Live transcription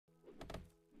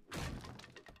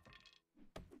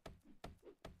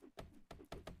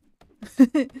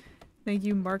Thank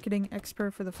you, marketing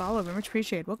expert, for the follow. Very much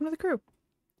appreciated. Welcome to the crew.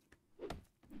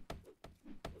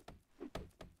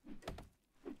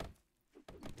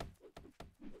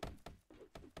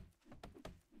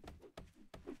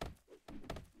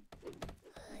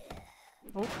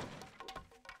 Oh.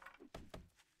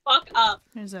 Fuck up.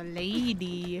 There's a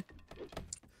lady.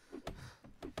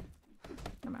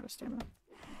 I'm out of stamina.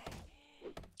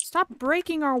 Stop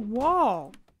breaking our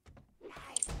wall!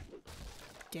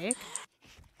 Dick.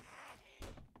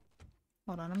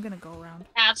 Hold on, I'm gonna go around.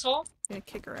 Asshole. Gonna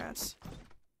kick her ass.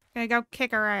 Gonna go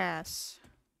kick her ass.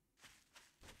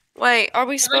 Wait, are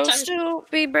we supposed to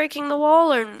be breaking the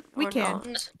wall or We or can.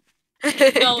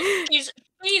 not? No,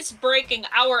 she's breaking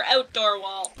our outdoor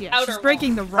wall. Yeah, Outer she's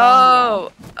breaking wall. the wrong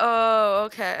wall. Oh,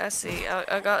 okay, I see.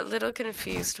 I got a little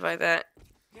confused by that.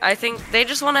 I think they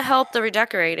just want to help the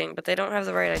redecorating, but they don't have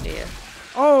the right idea.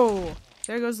 Oh!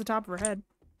 There goes the top of her head.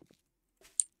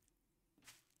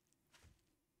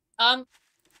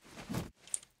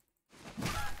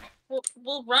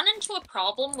 We'll run into a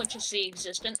problem, which is the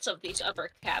existence of these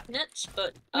upper cabinets,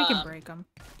 but We can break them.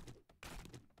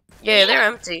 Yeah, they're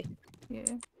empty. Yeah.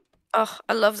 Oh,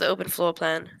 I love the open floor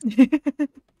plan.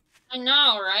 I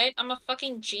know, right? I'm a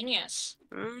fucking genius.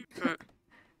 Mm-hmm.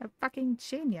 A fucking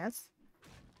genius.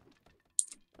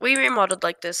 We remodeled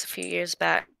like this a few years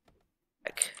back.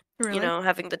 Really? You know,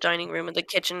 having the dining room and the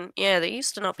kitchen. Yeah, they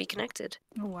used to not be connected.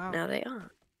 Oh wow. Now they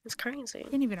are. It's crazy.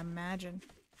 Can't even imagine.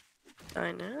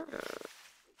 I know.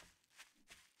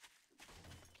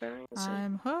 Crazy.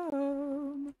 I'm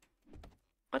home.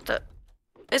 What the?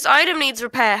 This item needs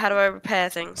repair. How do I repair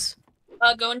things?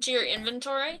 Go into your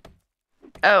inventory.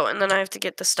 Oh, and then I have to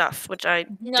get the stuff, which I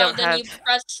No, don't then have. you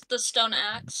press the stone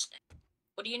axe.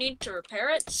 What do you need to repair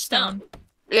it? Stone.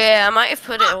 Yeah, I might have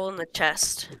put it all in the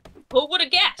chest. Who would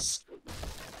have guessed?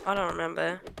 I don't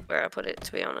remember where I put it,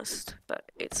 to be honest. But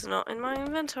it's not in my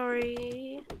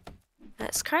inventory.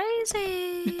 That's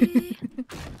crazy.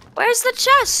 Where's the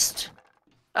chest?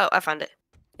 Oh, I found it.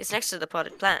 It's next to the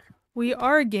potted plant. We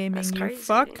are gaming, That's you crazy.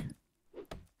 fuck.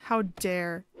 How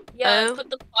dare. Yeah, Oh. I put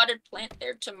the potted plant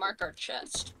there to mark our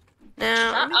chest.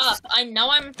 Now, Shut up. I know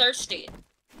I'm thirsty.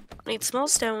 I need small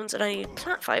stones and I need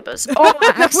plant fibers. Oh, I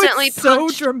That accidentally was so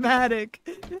punched. dramatic.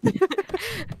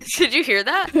 Did you hear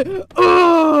that?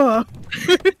 Ugh!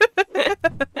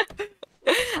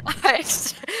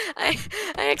 I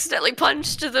accidentally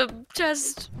punched the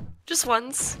chest just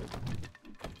once.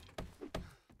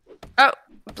 Oh,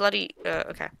 bloody.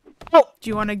 Okay. Oh, do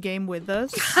you want a game with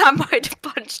us? I might have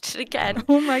punched it again.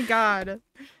 Oh my god.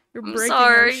 You're I'm breaking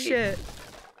our sorry. shit.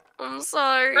 I'm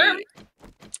sorry.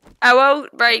 I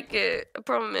won't break it. I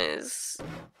promise.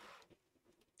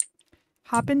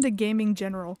 Hop into gaming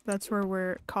general. That's where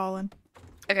we're calling.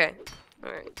 Okay.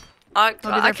 Alright. I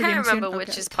I'll be there for can't gaming soon? remember which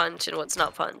Okay. is punch and what's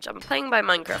not punch. I'm playing by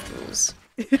Minecraft rules.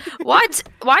 What?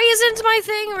 Why isn't my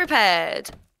thing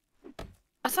repaired?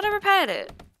 I thought I repaired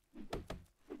it.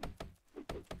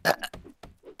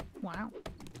 Wow.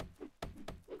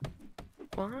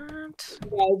 What?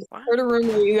 Guys, I heard a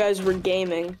rumor you guys were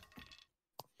gaming.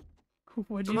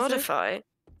 What'd you say? Modify?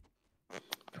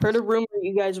 Heard a rumor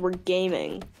you guys were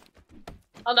gaming.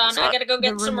 Hold on, So I gotta go the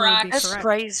get some rumor would be rocks. That's correct.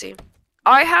 crazy.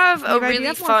 I have a Levi, do you really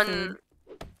have more fun. food?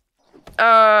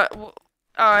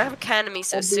 I have a can of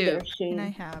miso I'll be there soup. soon. Can I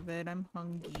have it? I'm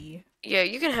hungry. Yeah,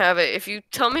 you can have it if you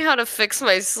tell me how to fix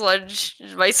my sludge.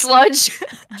 My sludge.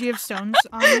 Do you have stones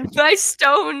on you? My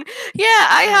stone. Yeah,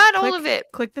 I had all of it.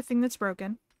 Click the thing that's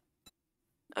broken.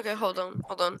 Okay, hold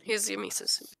on. Here's your miso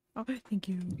soup. Oh, thank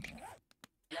you.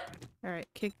 Alright,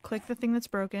 click the thing that's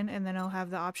broken, and then it'll have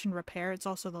the option repair. It's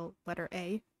also the letter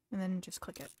A, and then just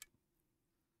click it.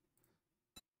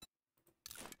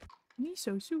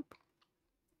 Miso soup.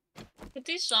 Could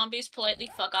these zombies politely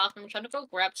fuck off? I'm trying to go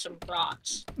grab some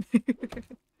rocks.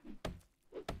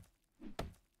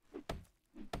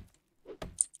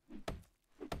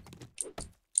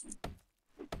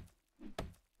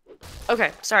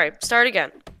 Okay, sorry. Start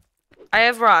again. I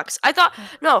have rocks. I thought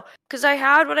no, because I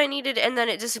had what I needed and then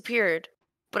it disappeared,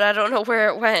 but I don't know where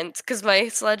it went because my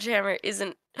sledgehammer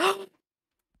isn't.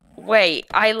 Wait,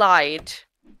 I lied.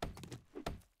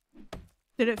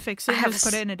 Did it fix it I and have just a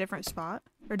put it in a different spot?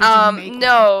 Or did you make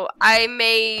no, I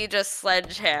made a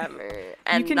sledgehammer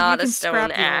and not a stone scrap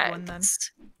the old one, then.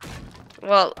 axe.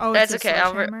 Well, Oh, that's it's a okay.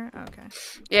 sledgehammer? Okay.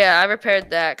 Yeah, I repaired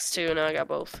the axe too. Now I got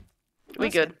both. We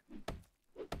That's good.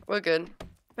 We're good.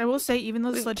 I will say, even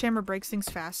though the sledgehammer breaks things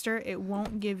faster, it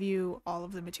won't give you all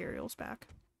of the materials back.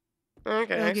 It'll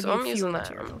Okay, give so you I'm using fewer that.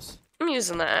 materials. I'm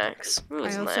using the axe. I'm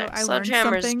using the axe. I learned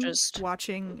Sledgehammer's something just.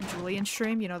 watching Julian's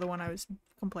stream, you know, the one I was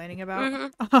complaining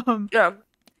about. Yeah.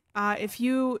 If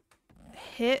you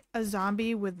hit a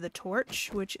zombie with the torch,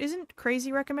 which isn't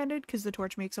crazy recommended because the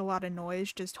torch makes a lot of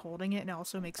noise just holding it, and it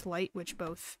also makes light, which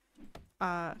both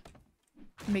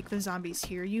make the zombies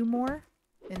hear you more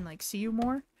and like see you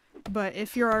more. But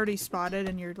if you're already spotted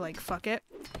and you're like, fuck it,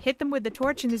 hit them with the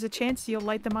torch and there's a chance you'll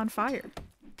light them on fire.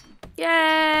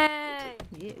 Yay!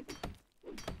 Yeah.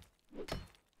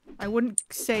 I wouldn't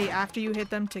say after you hit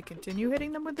them to continue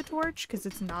hitting them with the torch because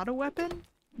it's not a weapon,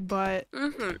 but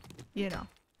you know,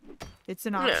 it's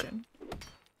an option.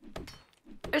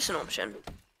 It's an option.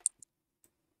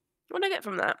 What did I get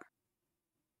from that?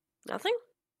 Nothing?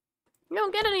 You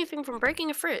don't get anything from breaking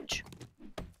a fridge.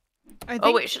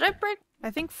 Oh wait, should I break?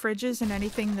 I think fridges and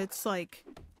anything that's like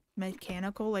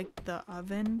mechanical, like the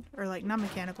oven, or like not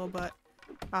mechanical, but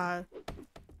I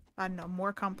don't know,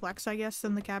 more complex, I guess,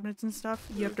 than the cabinets and stuff.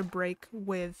 You have to break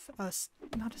with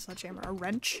not a sledgehammer, a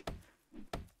wrench.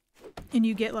 And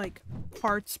you get like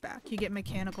parts back. You get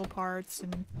mechanical parts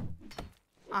and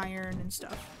iron and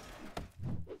stuff.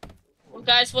 Well,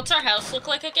 guys, what's our house look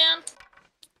like again?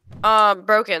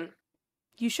 Broken.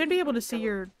 You should be able to see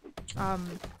your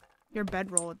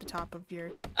bedroll at the top of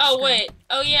your Oh, screen. wait.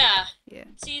 Oh, yeah. Yeah.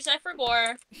 Sees, I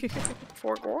forgot.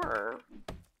 For gore.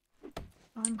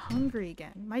 I'm hungry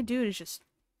again. My dude is just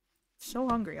so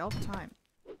hungry all the time.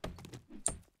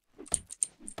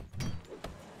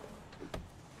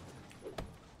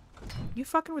 You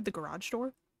fucking with the garage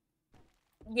door?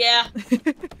 Yeah.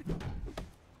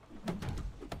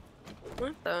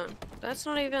 What the? That's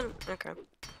not even... Okay.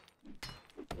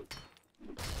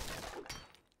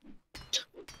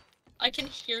 I can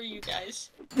hear you guys.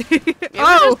 Maybe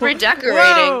we're just redecorating.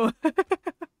 Whoa!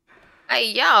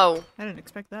 Hey, yo! I didn't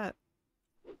expect that.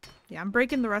 Yeah, I'm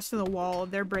breaking the rest of the wall.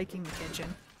 They're breaking the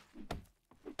kitchen.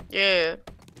 Yeah.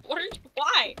 What are you...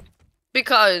 Why?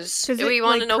 Because we it,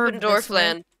 want like, an open curved door this way.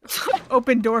 plan.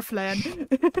 Open door flan.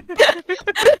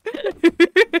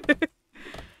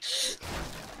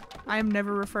 I am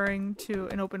never referring to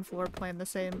an open floor plan the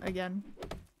same again.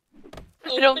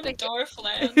 Open don't think- door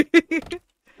flan.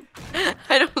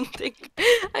 I don't think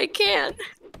I can.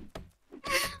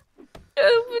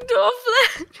 Open door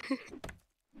plan.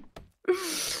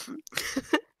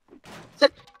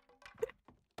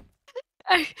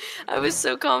 I was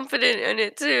so confident in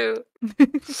it too. Can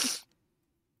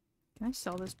I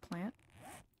sell this plant?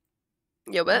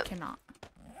 Yo, I but cannot.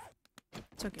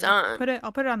 It's okay. Done.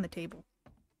 I'll put it on the table.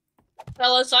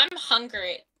 Fellas, I'm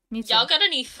hungry. Me too. Y'all got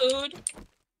any food?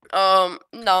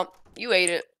 no, you ate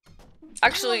it.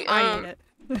 Actually, I ate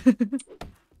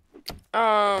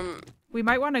it. We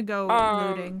might want to go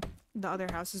looting the other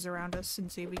houses around us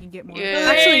and see if we can get more.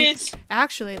 Yeah.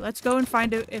 Actually, let's go and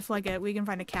find if we can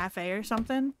find a cafe or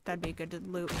something. That'd be good to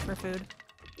loot for food.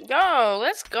 Go,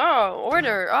 let's go.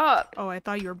 Order up. Oh, I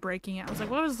thought you were breaking it. I was like,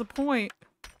 what was the point?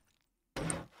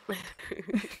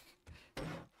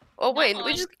 Oh wait, No,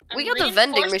 we I'm got the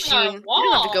vending reinforcing our machine. We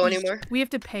don't have to go walls. anymore. We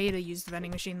have to pay to use the vending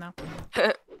machine though.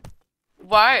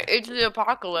 Why? It's the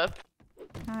apocalypse.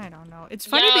 I don't know. It's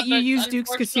funny Yeah, that you but use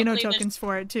Duke's Casino unfortunately, tokens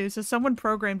for it too. So someone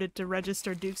programmed it to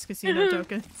register Duke's Casino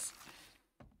tokens.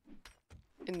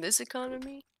 In this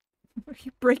economy? Are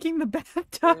you breaking the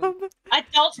bathtub? I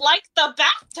don't like the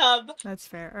bathtub. That's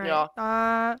fair. All right.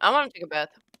 Yeah. I want to take a bath.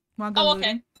 Wanna go Oh, okay.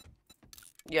 looting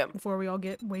Yeah. before we all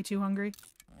get way too hungry?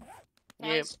 Yeah.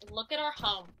 Guys, look at our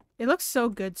home. It looks so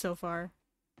good so far.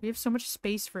 We have so much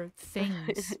space for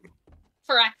things.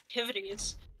 For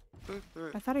activities.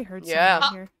 Mhm. I thought I heard Yeah.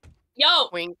 someone here. Yo,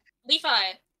 Wink. Levi.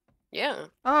 Yeah.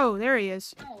 Oh, there he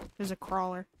is. Oh. There's a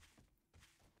crawler.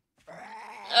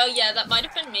 Oh yeah, that might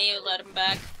have been me who let him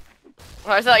back.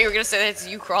 Well, I thought you were gonna say that's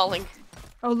you crawling.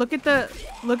 Oh, look at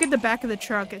the back of the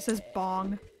truck. It says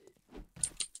bong.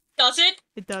 Does it?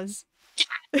 It does.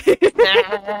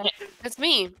 That's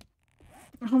me.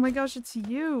 Oh my gosh, it's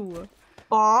you.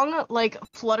 Bong, like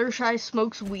Fluttershy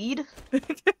smokes weed.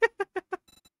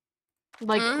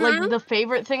 Like the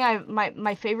favorite thing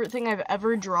my favorite thing I've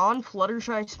ever drawn.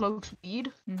 Fluttershy smokes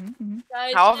weed.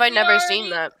 Guys, How have did I we never already- seen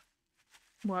that?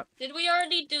 What? Did we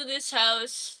already do this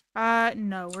house?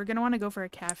 No. We're gonna want to go for a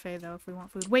cafe though if we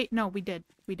want food. Wait, no, we did.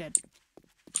 We did.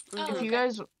 Oh, If okay. you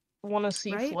guys want to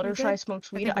see Right? We Fluttershy did? smokes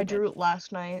I weed, think we I drew it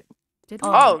last night. Did we?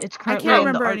 Oh, It's I currently can't on the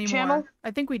remember art anymore. channel.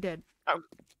 I think we did.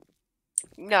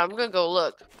 Yeah, I'm gonna go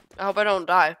look. I hope I don't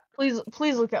die. Please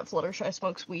look at Fluttershy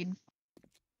smokes weed.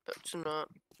 That's not.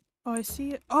 Oh, I see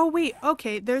it. Oh wait,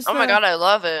 okay. There's. Oh my god, I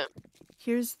love it.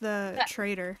 Here's the Yeah.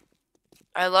 trader.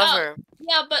 I love Oh. her.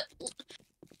 Yeah, but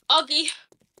Augie,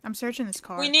 I'm searching this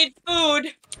car. we need food.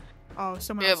 Oh,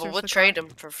 someone Yeah, else but searched we'll the trade car. him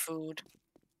for food.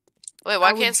 Wait, I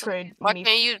why would can't trade why meat.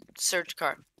 can't you search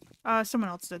car? Someone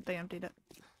else did. They emptied it.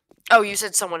 Oh, you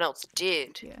said someone else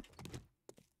did. Yeah.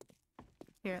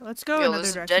 Here, let's go Yo, another this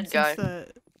is a direction dead guy.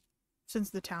 since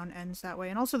the town ends that way,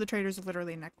 and also the trader's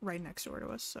literally right next door to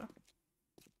us. So.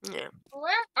 Yeah.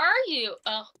 Where are you?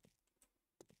 Oh,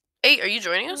 Hey, are you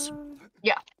joining us?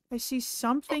 Yeah. I see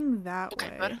something that Okay,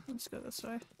 way. bud. Let's go this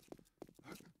way.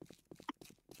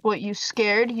 What, you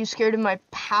scared? You scared of my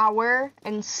power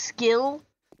and skill?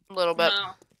 A little bit.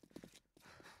 no.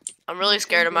 I'm really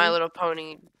scared of My Little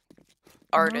Pony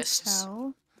artists.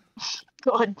 Motel.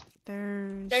 God.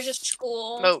 There's a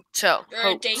school. Motel. Or a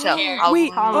Hotel. daycare. I'll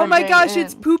Wait! ruin Oh my Holiday gosh!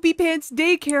 It's Inn. Poopy Pants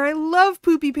Daycare. I love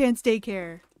Poopy Pants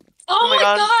Daycare. Oh my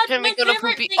god, Can we my go to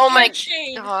favorite Poopy? Oh my daycare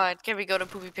chain. god! Can we go to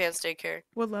Poopy Pants Daycare?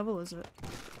 What level is it?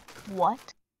 What?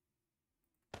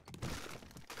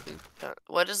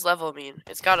 What does level mean?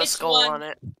 It's got a It's skull 1. on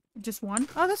it. Just one?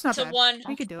 Oh, that's not It's a bad. 1.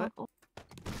 We could do it.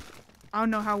 I don't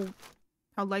know how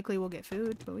likely we'll get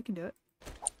food, but we can do it.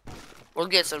 We'll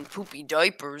get some poopy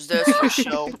diapers, that's for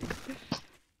sure.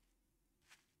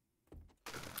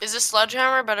 Is a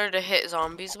sledgehammer better to hit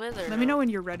zombies with, or Let me know when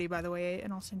you're ready, by the way,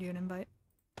 and I'll send you an invite.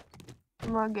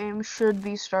 My game should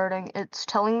be starting. It's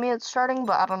telling me it's starting,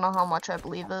 but I don't know how much I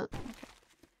believe it.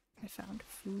 I found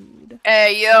food.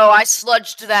 Hey, yo, I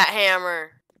sludged that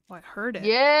hammer. Oh, I heard it.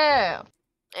 Yeah.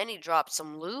 And he dropped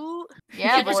some loot.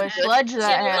 Yeah, It was boy, good. sledge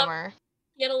that Yeah, hammer.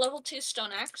 He had a level 2 stone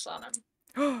axe on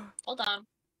him. Hold on.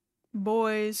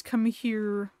 Boys, come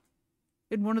here.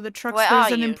 In one of the trucks, Where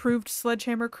there's are an you? improved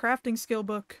sledgehammer crafting skill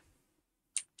book.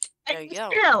 There you go.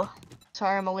 Ew.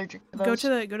 Sorry, I'm allergic to those.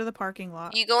 Go to the parking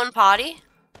lot. You going potty?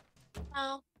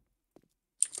 Oh.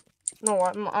 No,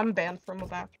 I'm banned from all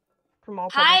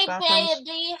public Hi, bathrooms.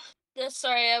 baby.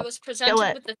 Sorry, I was presented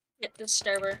it. with the hit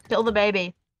disturber. Kill the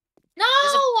baby. No!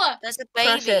 There's a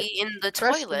Crush baby it. in the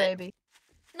Crush the toilet. baby.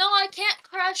 No, I can't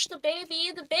crush the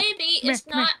baby. The baby Come is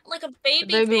here, come here. not like a baby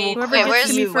baby will thing. Whoever Wait, gets where's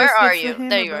to me you? first Where are gets the you? hammer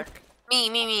There you are. book.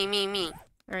 Me.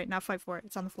 Alright, now fight for it.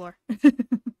 It's on the floor. What?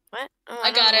 Oh,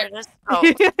 I don't got know it. where is. Oh,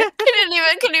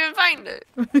 couldn't even find it.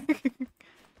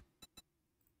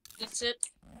 That's it.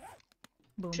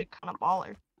 Boom. Shit, kind of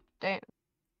baller. Damn.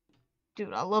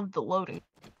 Dude, I love the loading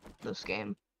of this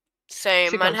game.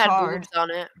 Same. Shit Mine goes had hard. boobs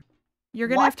on it. You're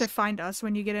gonna have What? to find us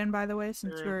when you get in, by the way,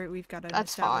 since Mm. we've got an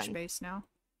That's established fine. base now.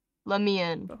 Let me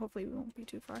in. But hopefully we won't be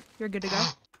too far. You're good to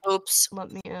go? Oops.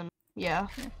 Let me in. Yeah.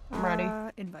 Here. I'm ready.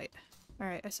 Invite.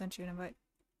 Alright, I sent you an invite.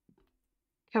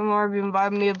 Kevin Marby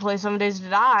invited me to play 7 Days to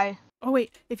Die. Oh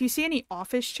wait, if you see any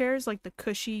office chairs, like the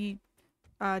cushy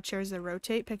chairs that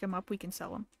rotate, pick them up, we can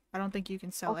sell them. I don't think you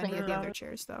can sell I'll any think of the about other it.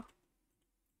 chairs, though.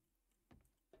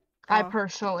 I Oh.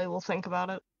 personally will think about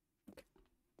it.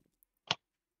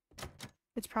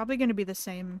 It's probably going to be the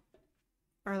same,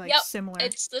 or like Yep, similar.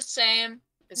 It's the same.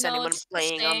 Is No, anyone it's the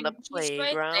playing on the same. He's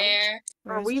playground? right there.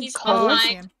 Where Are is we it? He's Oh, I cold? see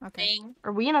behind him. Okay. thing.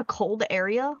 Are we in a cold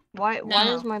area? Why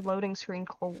No. is my loading screen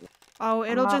cold? Oh,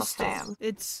 it'll not a just fan.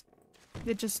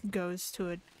 it just goes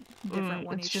to a different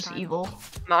one It's each just time. evil.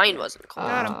 Mine wasn't cold.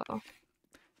 Got him.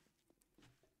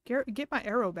 Get my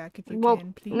arrow back if you Well,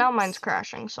 can, please. now mine's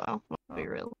crashing, so let's be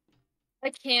Oh. real. I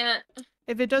can't.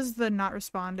 If it does the not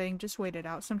responding, just wait it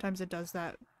out. Sometimes it does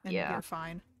that, and Yeah. you're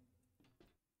fine.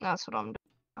 That's what I'm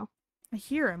doing. I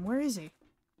hear him. Where is he?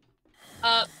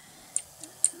 Hey,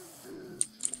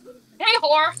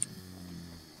 whore.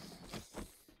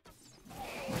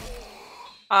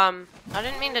 I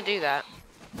didn't mean to do that.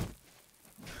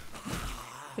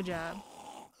 Good job.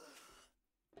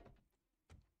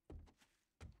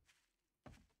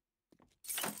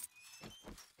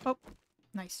 Oh,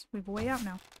 nice. We have a way out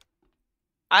now.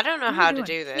 I don't know What are how you to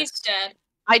doing? do He's this. dead.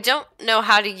 I don't know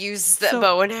how to use the So,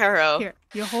 bow and arrow. Here,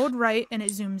 you hold right and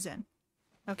it zooms in.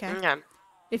 Okay? Okay.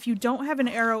 If you don't have an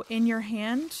arrow in your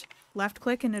hand, left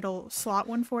click and it'll slot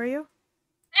one for you.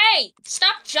 Hey,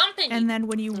 stop jumping. And then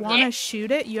when you Okay. want to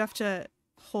shoot it, you have to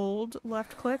hold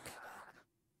left click.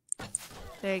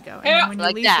 There you go. And Yeah. then when you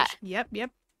Like release that. it,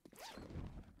 yep.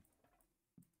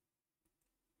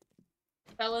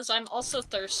 Fellas, I'm also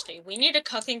thirsty. We need a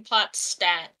cooking pot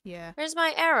stat. Yeah. Where's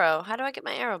my arrow? How do I get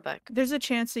my arrow back? There's a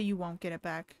chance that you won't get it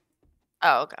back.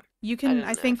 Oh, okay. You can, didn't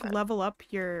I know think, that. level up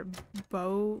your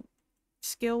bow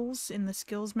skills in the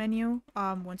skills menu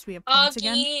once we have points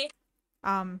again.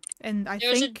 Augie, And I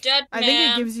there's think a dead I think it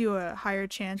man. gives you a higher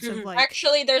chance of like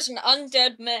Actually, there's an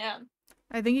undead man.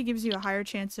 I think it gives you a higher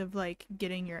chance of like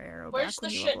getting your arrow Where's back when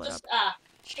the you shit? level it up.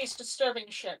 She's disturbing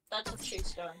shit. That's what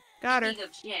she's doing. Got her. Speaking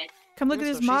of shit, Come look at That's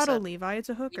this what she model, said. Levi. It's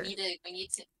a hooker. we need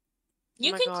to. You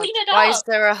Oh my can God. clean it Why up. is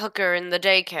there a hooker in the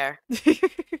daycare?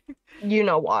 You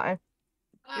know why.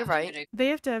 You're right. They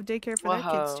have to have daycare for their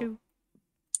kids Whoa. too.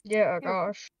 Yeah,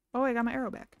 gosh. Oh, I got my arrow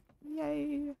back.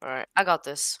 Yay. Alright, I got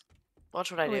this.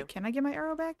 Watch what I Oh, do. wait, can I get my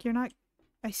arrow back? You're not...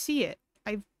 I see it.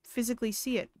 I physically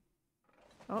see it.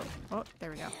 Oh,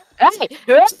 there we go.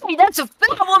 Hey, that's a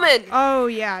fat woman! Oh,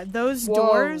 yeah. Those Whoa.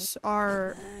 doors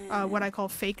are what I call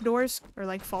fake doors, or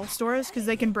like false doors, because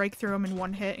they can break through them in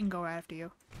one hit and go after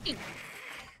you.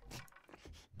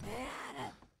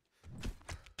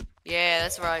 Yeah,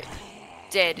 that's right.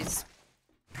 Dead is...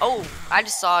 Oh, I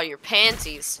just saw your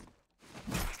panties.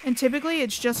 And typically,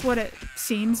 it's just what it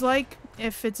seems like.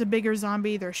 If it's a bigger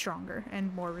zombie, they're stronger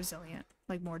and more resilient,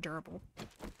 like more durable.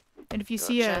 And if you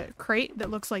see a Gotcha. crate that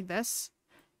looks like this,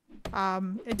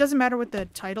 it doesn't matter what the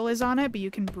title is on it, but you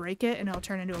can break it and it'll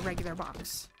turn into a regular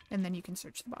box. And then you can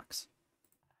search the box.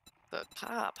 The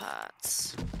car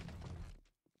parts.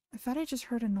 I thought I just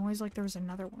heard a noise like there was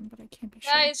another one, but I can't be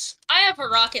sure. Guys, I have a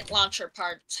rocket launcher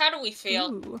parts. How do we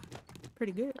feel? Ooh,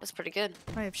 pretty good. That's pretty good.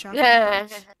 I have shotgun. Yeah.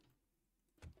 parts.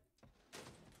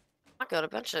 I got a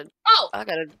bunch of... Oh, I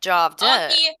got a job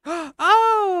dead. Aki,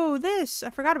 Oh, this! I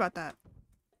forgot about that.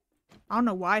 I don't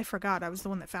know why I forgot. I was the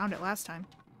one that found it last time.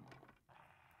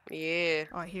 Yeah.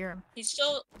 Oh, I hear him. he's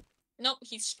still. Nope,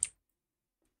 he's.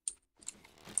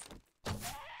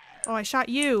 Oh, I shot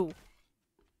you.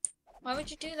 Why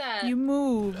would you do that? You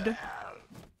moved.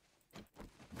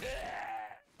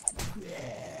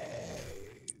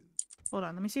 Hold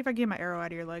on, let me see if I can get my arrow out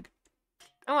of your leg.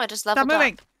 Oh, I just Stop leveled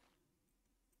moving! up.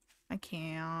 I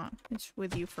can't. It's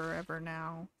with you forever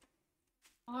now.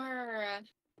 Or,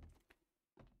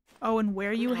 Oh, and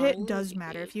where you hit does Holy.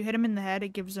 matter. If you hit him in the head, it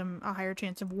gives them a higher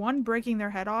chance of 1, breaking their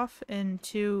head off, and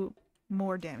 2,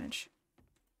 more damage.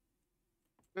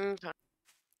 Okay.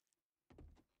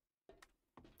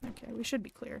 Okay, we should be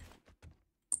clear.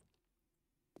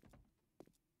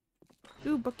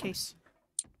 Ooh, bookcase.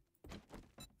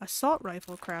 Assault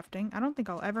rifle crafting. I don't think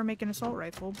I'll ever make an assault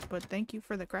rifle, but thank you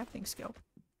for the crafting skill.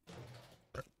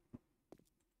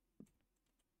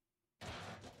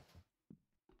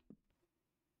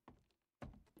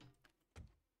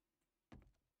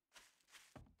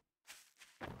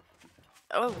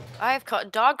 Oh, I have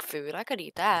caught dog food. I could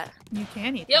eat that. You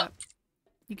can eat Yep. that.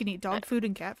 You can eat dog food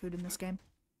and cat food in this game.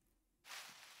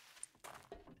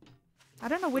 I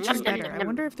don't know which is better. I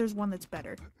wonder if there's one that's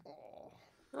better.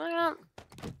 Well,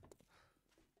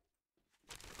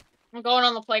 I'm going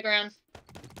on the playground.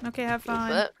 Okay, have fun.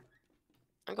 but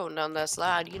I'm going down that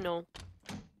slide, you know.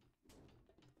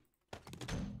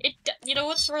 You know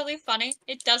what's really funny?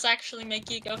 It does actually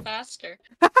make you go faster.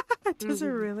 Does it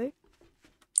really?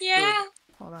 Yeah.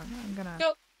 Hold on, I'm gonna...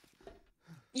 Go.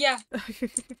 Yeah.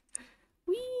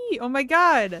 Whee! Oh my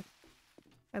god!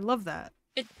 I love that.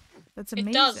 That's amazing.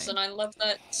 It does, and I love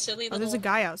that silly Oh, little. there's a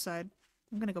guy outside.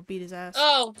 I'm gonna go beat his ass.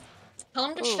 Oh, tell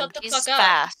him to Ooh, shut the he's fuck up.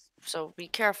 fast, so be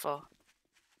careful.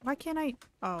 Why can't I...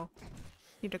 Oh.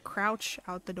 You have to crouch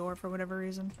out the door for whatever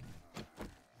reason.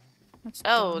 That's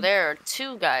Oh, dumb. there are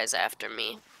 2 guys after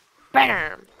me.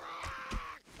 Bam!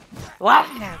 Wow!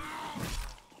 Yeah.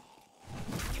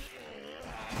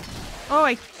 Oh,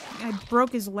 I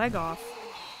broke his leg off.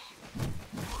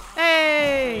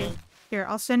 Hey! Here,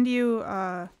 I'll send you,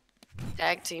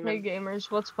 Tag team. Hey gamers,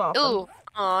 what's poppin'? Ooh, oh,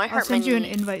 I I'll hurt my send you an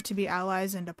knee. invite to be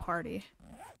allies and a party.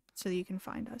 So that you can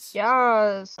find us.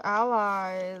 Yes,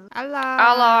 allies.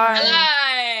 Allies!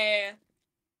 Hello.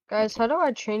 Guys, how do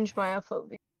I change my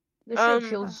FOV? This shit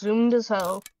feels zoomed as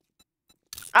hell.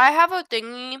 I have a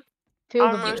thingy. Field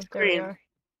on of my view. There we screen. are.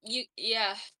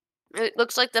 Yeah. It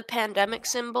looks like the pandemic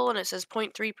symbol, and it says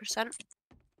 0.3%.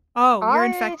 Oh, you're I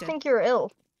infected. think you're ill.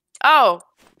 Oh,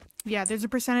 Yeah, there's a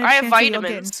percentage I have chance that you'll get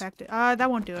vitamins. infected. That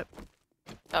won't do it.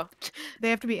 oh. They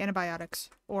have to be antibiotics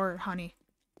or honey.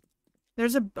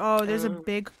 There's a there's a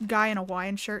big guy in a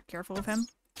Hawaiian shirt. Careful of him.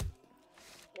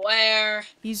 Where?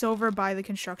 He's over by the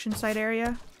construction site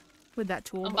area with that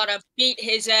tool. I'm about to beat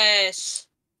his ass.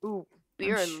 Ooh,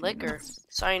 beer and sure. liquor.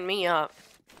 Sign me up.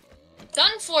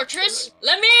 Gun Fortress,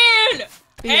 let me in!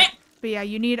 But yeah,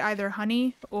 you need either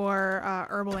honey or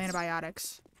herbal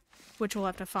antibiotics, which we'll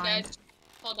have to find. Guys,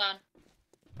 hold on.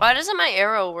 Why doesn't my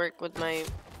arrow work with my...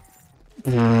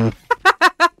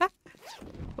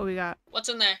 What we got? What's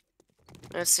in there?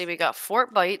 Let's see, we got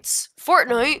Fort Bites,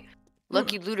 Fortnite,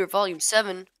 Lucky Looter Volume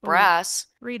 7, Brass,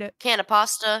 Read it. can of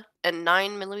pasta, and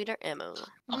 9mm ammo.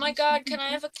 Oh my god, can I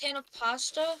have a can of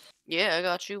pasta? Yeah, I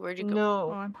got you. Where'd you go? Oh,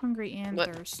 No. I'm hungry and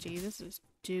What? thirsty. This is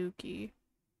dookie.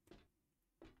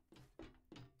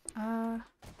 Gun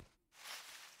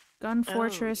Oh,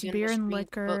 Fortress, you beer must and read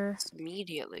liquor. books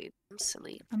immediately. I'm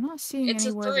silly. I'm not seeing It's a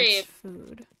anywhere 3. there's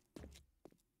food.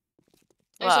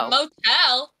 There's Wow. a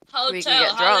motel. We can Hotel,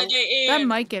 get drunk. Holiday That Inn.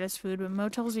 might get us food, but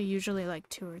motels are usually like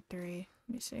 2 or 3.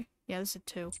 Let me see. Yeah, this is a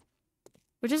 2.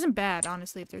 Which isn't bad,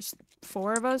 honestly, if there's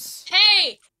 4 of us.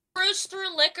 Hey, cruise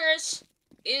through liquors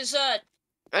is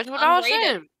That's what I was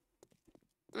unrated.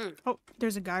 saying. Oh,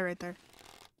 there's a guy right there.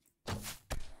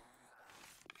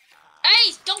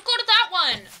 Hey, don't go to that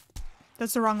one.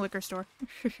 That's the wrong liquor store.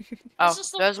 Oh,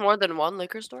 is the- there's more than one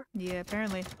liquor store? Yeah,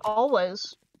 apparently.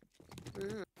 Always.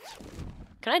 Mm.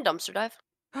 Can I dumpster dive?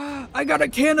 I got a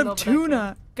can No, of but I can't.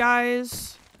 tuna,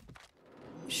 guys.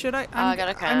 Should I? I got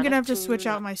a can I'm gonna of have to switch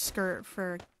tuna. out my skirt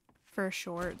for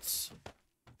shorts.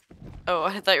 Oh,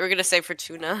 I thought you were gonna say for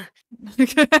tuna.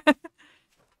 No,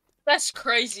 That's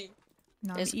crazy.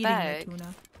 I'm It's eating bag. the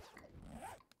tuna.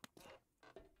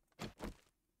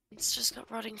 It's just got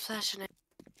rotting flesh in it.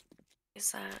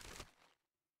 Is that?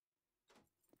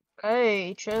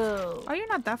 Hey, chill. Oh, you're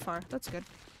not that far. That's good.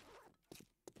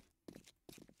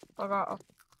 Okay.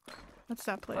 What's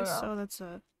that place? yeah. Oh, that's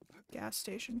a gas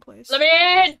station place. Let me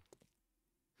in.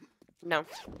 No.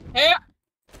 Hey.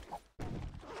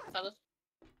 Fellas.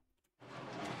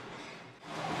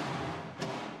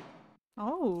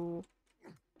 Oh,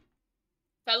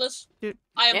 Fellas, dude,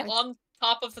 I am Yeah. on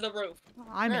top of the roof.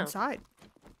 I'm No. inside.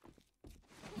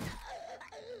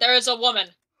 There is a woman.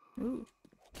 Ooh,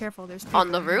 careful. There's On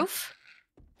people the in here. roof?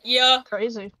 Yeah,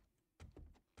 Crazy.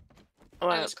 I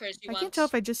What? was crazy I once. can't tell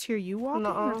if I just hear you walking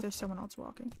or Nuh-uh. if there's someone else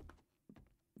walking.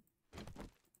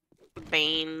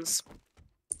 Beans.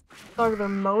 Dog, they're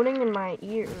moaning in my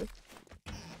ear.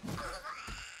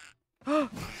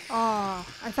 Ah,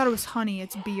 I thought it was honey.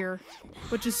 It's beer,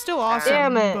 which is still awesome.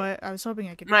 Damn it. But I was hoping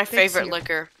I could. My fix favorite you.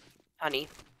 liquor. Honey.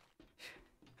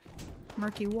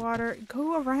 Murky water.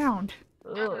 Go around.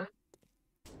 Ugh.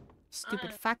 Stupid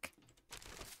Alright. fuck.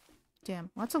 Damn,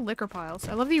 lots of liquor piles.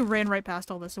 I love that you ran right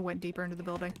past all this and went deeper into the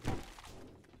building.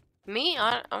 Me?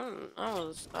 I didn't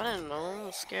know. I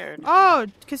was scared. Oh,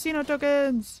 casino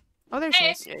tokens. Oh, there she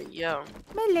Hey. is. Yeah, yo.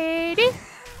 My lady.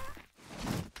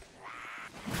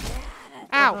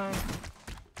 Ow. Okay.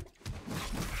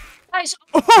 Guys,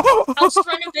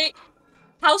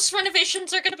 house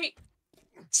renovations are gonna be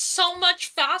so much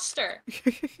faster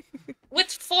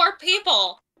with 4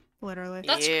 people. Literally.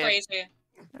 That's Yeah. crazy.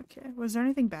 Okay. Was there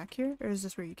anything back here, or is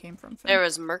this where you came from? Finn? There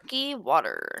was murky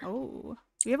water. Oh,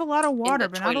 we have a lot of water, the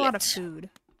but not a lot of toilet. food,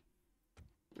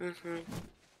 Mm-hmm.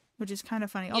 which is kind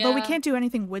of funny. Although we Yeah. can't do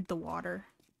anything with the water.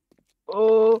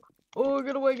 Oh,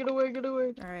 get away, get away, get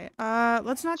away. All right.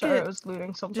 Let's not Sorry, I get was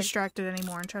looting something. distracted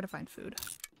anymore and try to find food.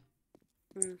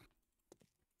 Mm.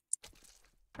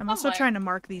 I'm also my. trying to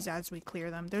mark these as we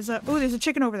clear them. There's a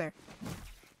chicken over there.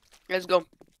 Let's go.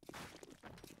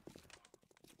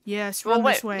 Yes, Well, run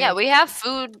wait. this way. Yeah, we have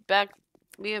food back.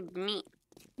 We have meat.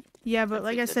 Yeah, but If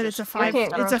like we I could said, it's a just- five.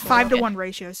 can't It's a trust 5-to-1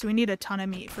 ratio, so we need a ton of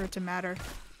meat for it to matter.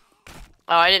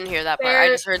 Oh, I didn't hear that part. I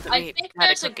just heard that I we think had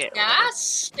there's to a cook it. or gas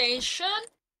station.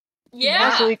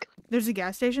 Gas Yeah. leak. There's a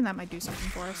gas station that might do something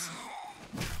for us.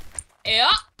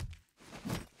 Yeah.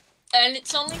 And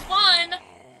it's only 1.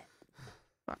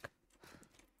 Fuck.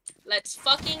 Let's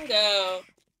fucking go.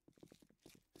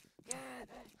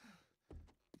 whatever.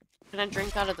 Can I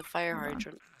drink out of the fire Hold on.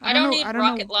 hydrant? I don't know- need I don't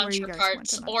know rocket where you launcher guys went,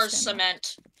 parts I'm or understanding that.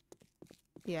 cement.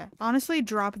 Yeah, honestly,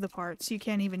 drop the parts. You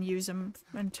can't even use them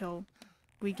until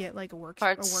we get like a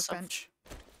Parts of- workbench.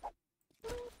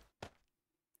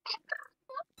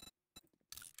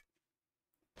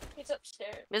 He's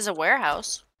upstairs. There's a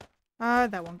warehouse.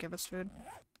 That won't give us food.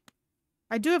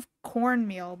 I do have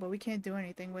cornmeal, but we can't do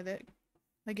anything with it.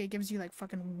 Like, it gives you like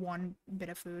fucking 1 bit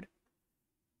of food.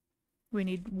 We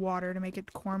need water to make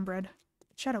it cornbread.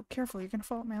 Shadow, careful, you're gonna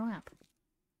fall in my lap.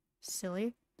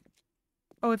 Silly.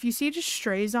 Oh, if you see just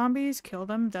stray zombies, kill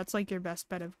them. That's like your best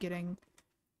bet of getting,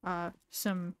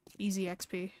 some easy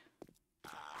XP.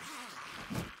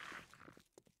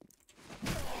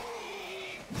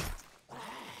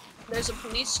 There's a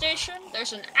police station.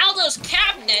 There's an Aldo's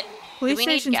cabinet. Police we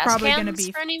need station's gas probably gonna cans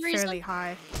be for any fairly reason?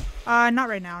 high. Not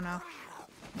right now, no.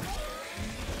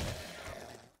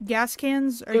 Gas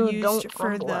cans are Dude, used don't for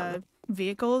grumble at the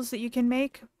vehicles that you can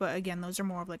make, but again, those are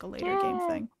more of like a later game Yeah.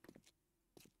 thing.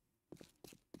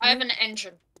 I have an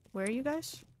engine. Where are you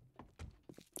guys?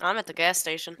 I'm at the gas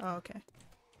station. Oh, okay.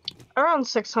 Around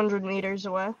 600 meters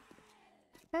away.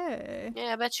 Hey.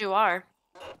 Yeah, I bet you are.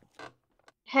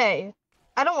 Hey,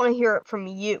 I don't want to hear it from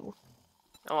you.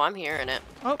 Oh, I'm hearing it.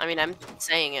 Oh. I mean, I'm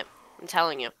saying it. I'm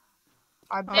telling you.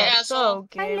 I bet Yeah, so,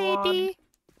 My Gaylon. lady.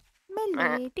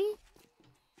 My lady.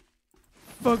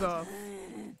 Fuck off.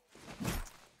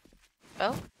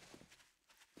 Oh,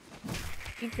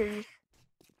 Because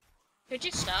Could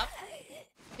you stop?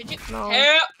 Could you? No.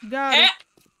 Help! Got it. Help!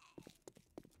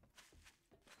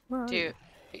 Where are you?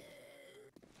 dude.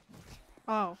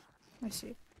 Oh, I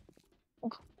see.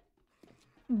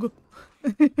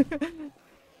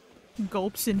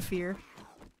 Gulps in fear.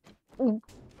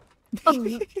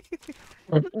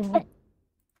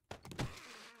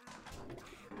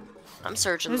 I'm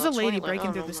searching There's the a lady toilet. breaking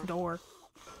Oh, through no, this no. door.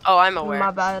 Oh, I'm aware.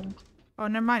 My bad. Oh,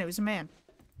 never mind. It was a man.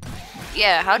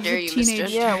 Yeah, how He's dare a you, teenage mister?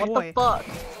 Yeah, what boy. the fuck?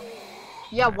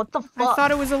 Yeah, what the fuck? I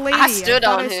thought it was a lady. I stood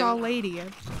thought on I saw a him. lady.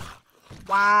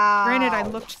 Wow. Granted, I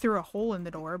looked through a hole in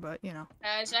the door, but you know.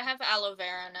 Guys, I have aloe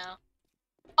vera now.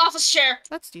 Office chair!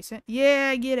 That's decent. Yeah,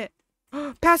 I get it.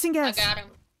 Passing gas. I got him.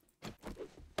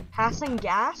 Passing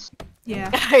gas?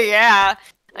 Yeah. Yeah,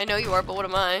 I know you are, but what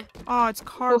am I? Oh, it's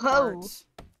car Whoa. parts.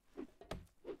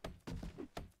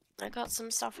 I got some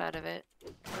stuff out of it.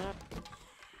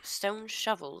 Stone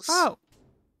shovels. Oh,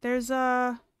 there's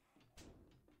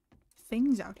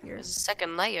things out here. There's a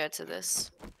second layer to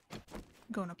this.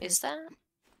 Going up here. Is there?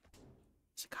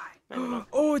 There's a guy. Maybe not.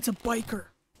 Oh, it's a biker.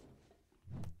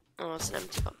 Oh, it's an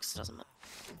empty box. Doesn't matter.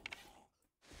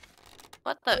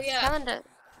 What the Oh, yeah. calendar?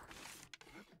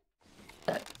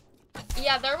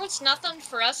 Yeah, there was nothing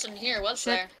for us in here, was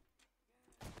Shit.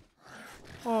 there?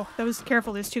 Oh, that was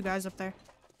careful. There's two guys up there.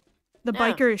 The Yeah,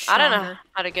 biker is I stronger. don't know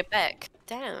how to get back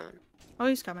down. Oh,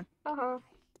 he's coming. Uh-huh.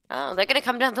 Oh, they're gonna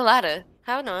come down the ladder.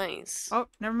 How nice. Oh,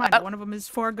 never mind. Oh. One of them is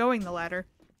foregoing the ladder.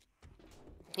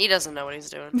 He doesn't know what he's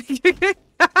doing.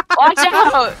 Watch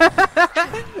out!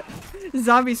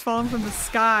 Zombies falling from the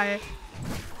sky.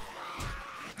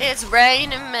 It's raining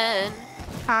men.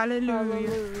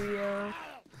 Hallelujah.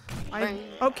 Hallelujah.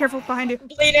 Oh, careful behind you. Do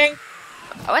Bleeding!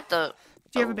 What the?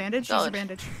 you have a Oh, bandage? Use a God.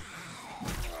 bandage.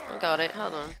 I got it.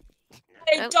 Hold on.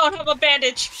 I don't have a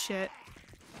bandage! Shit.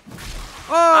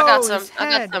 I Oh, got some. his I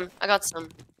got head. some. I got some.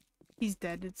 He's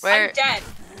dead. It's Where- I'm dead.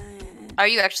 Are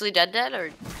you actually dead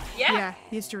or? Yeah. Yeah,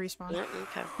 he has to respawn. Yeah,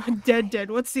 okay. Dead.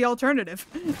 What's the alternative?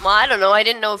 Well, I don't know. I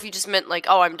didn't know if you just meant like,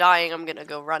 oh, I'm dying. I'm gonna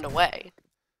go run away.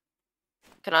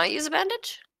 Can I use a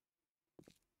bandage?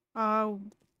 Oh.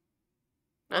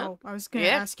 Huh? Oh, I was gonna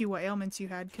Yeah. ask you what ailments you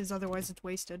had, because otherwise it's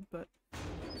wasted. But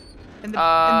and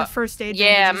Uh, the first aid.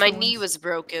 Yeah, bandages my the knee ones- was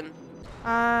broken.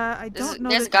 I There's, don't know.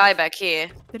 there's a that- guy back here.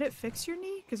 Did it fix your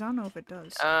knee? Because I don't know if it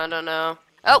does. I don't know.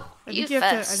 Oh, I you think you have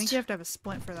to. I fest. think you have to have a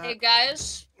splint for that. Hey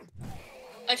guys,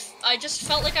 I just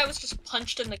felt like I was just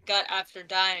punched in the gut after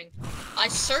dying. I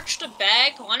searched a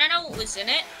bag. Wanna know what was in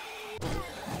it?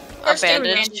 A First aid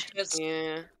bandage? bandages.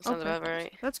 Yeah, sounds Okay. about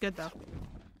right. That's good though.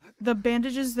 The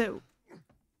bandages that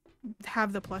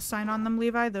have the plus sign on them,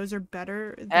 Levi, those are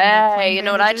better than the Hey, plain you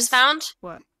know what I just bandages. found?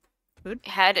 What? Food?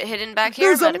 Had it hidden back here.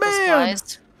 There's a medical man!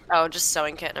 supplies. Oh, just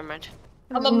sewing kit. Never mind.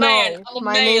 I'm a No, man. I'm a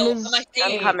my male. name is- I'm a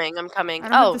I'm he. coming. I'm coming. I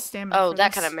don't have Oh, the stamina oh, for that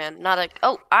this. kind of man. Not a.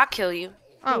 Oh, I'll kill you.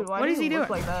 Oh, Dude, why what do is he you doing? look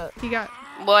like that? He got.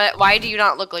 What? Why do you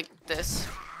not look like this?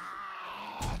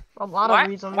 A lot Why? of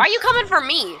reasons. Why are you coming for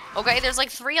me? Okay, there's like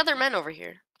 3 other men over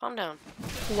here. Calm down.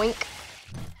 Wink.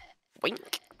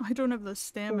 Wink. I don't have the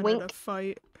stamina Wink. to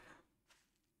fight.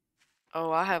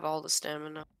 Oh, I have all the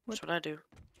stamina. What? That's what I do.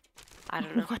 I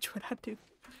don't know. Watch what I do.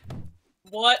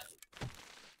 What?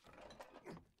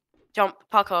 Jump,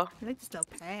 parkour. I like this little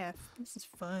path. This is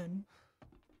fun.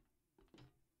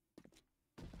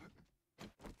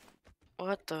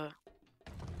 What the?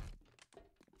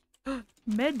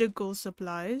 Medical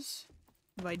supplies,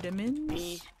 vitamins.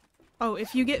 Me. Oh,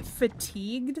 if you get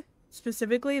fatigued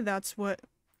specifically, that's what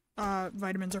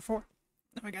vitamins are for.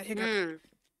 Oh my god, hiccup. Hmm.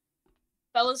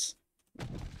 Fellas?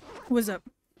 What's up?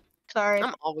 Sorry.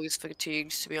 I'm always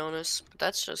fatigued, to be honest. But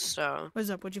that's just What's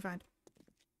up? What'd you find?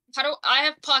 How do I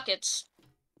have pockets?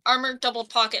 Armor double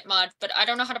pocket mod, but I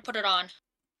don't know how to put it on.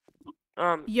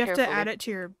 You have to carefully. add it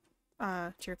to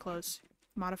your clothes.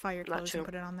 Modify your Not clothes and to.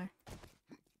 put it on there.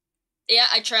 Yeah,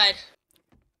 I tried.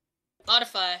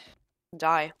 Modify.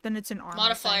 Die. Then it's an armor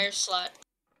Modifier thing. slot.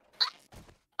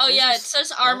 Oh This yeah, it is- says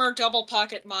what? armor double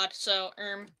pocket mod, so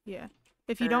Yeah.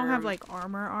 If you don't have Um, like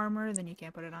armor, then you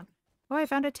can't put it on. Oh, I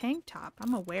found a tank top. I'm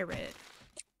gonna wear it.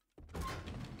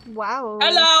 Wow.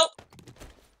 Hello!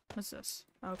 What's this?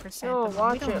 Oh, chrysanthemum. We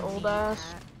watch don't it, old need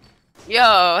ass. that.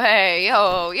 Yo, hey,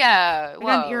 yo, yeah. I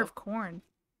got an ear whoa. of corn.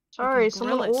 Sorry, can grill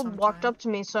someone it old walked sometime. up to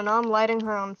me, so now I'm lighting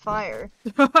her on fire.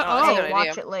 Oh, that's a Oh, good watch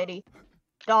idea. it, lady.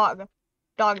 Dog.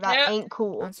 Dog, that Yeah. ain't I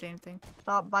cool. don't see anything.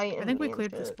 Stop biting I think me we and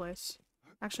cleared this shit. place.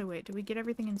 Actually, wait. Did we get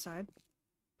everything inside?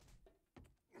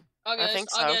 Oh guys, think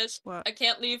oh so. guys, What? I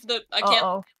can't leave the. I can't.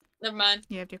 Uh-oh. Never mind.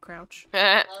 You have to crouch.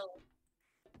 I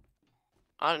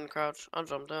didn't crouch. I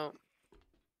jumped out.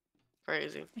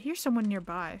 Crazy. I hear someone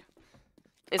nearby.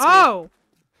 It's me. Oh!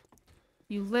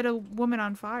 You lit a woman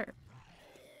on fire.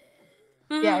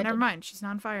 Yeah, I Never did. mind. She's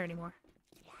not on fire anymore.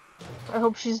 I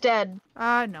hope she's dead.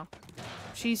 No.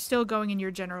 She's still going in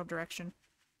your general direction.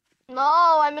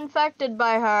 No, I'm infected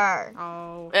by her.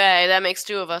 Oh. Hey, that makes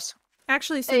 2 of us.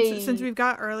 Actually, since Hey. we've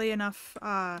got early enough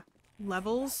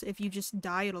levels, if you just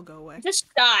die, it'll go away. Just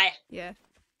die. Yeah.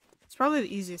 It's probably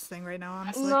the easiest thing right now,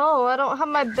 honestly. No, I don't have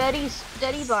my Betty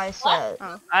Steady Buy set.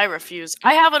 Oh. I refuse.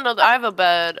 I have another. I have a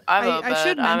bed. I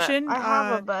should mention, I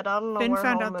have a bed. I don't know Finn where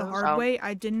found home out the is. hard Oh. way.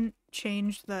 I didn't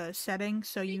change the setting,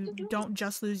 so you don't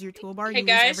just lose your toolbar, Hey, you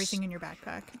guys. lose everything in your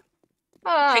backpack.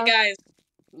 Hey guys,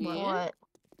 What?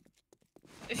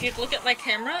 if you look at my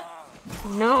camera,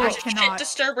 No. there's a cannot. shit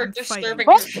disturber I'm fighting. disturbing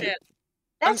What? your shit.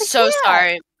 I'm That's a so cat.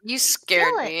 sorry. You scared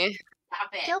Kill it. me.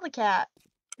 Stop it. Kill the cat.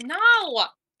 No!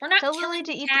 We're not Tell killing Lily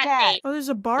to the eat the cat. babe. Oh, there's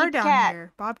a bar Eat the down cat.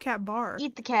 here. Bobcat bar.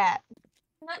 Eat the cat.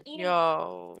 I'm not eating.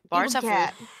 Yo, Eat bars the have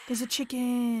cat. food. There's a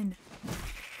chicken.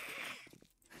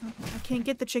 I can't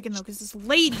get the chicken though, because this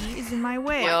lady is in my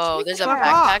way. Yo, there's a Fuck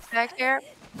backpack off. back there,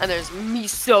 and there's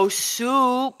miso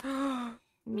soup.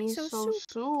 Miso Miso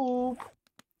soup.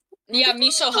 Yeah,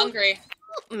 me so hungry.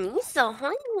 Miso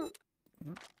hungry.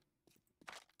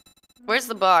 Where's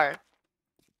the bar?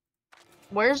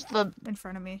 Where's the In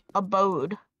front of me.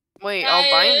 abode? Wait,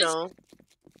 Guys. albino.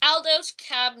 Aldo's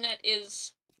cabinet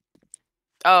is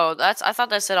Oh, I thought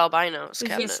that said albino's Is it a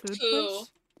cabinet. food Two.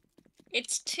 place?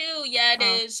 It's 2, yeah it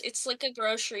Oh. is. It's like a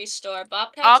grocery store.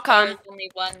 Bobcat's I'll bar come. is only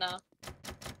 1 though.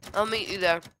 I'll meet you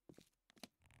there.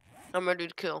 I'm ready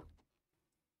to kill.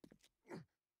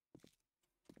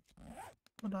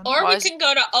 Hold on. Or Why we is- can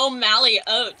go to O'Malley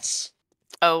Oats.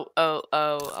 Oh, what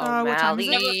time is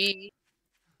it? O'Malley.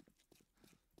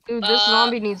 Dude, this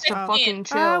zombie needs to 15. fucking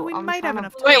chill. we I'm might have trying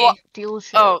enough to Wait, what? deal with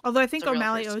shit. Oh, Although I think It's a real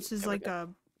O'Malley person. Oats is There we like go.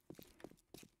 a...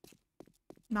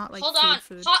 Not like Hold food on.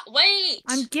 food. Wait!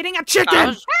 I'm getting a I chicken!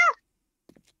 was-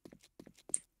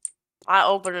 I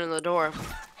opened the door.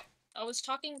 I was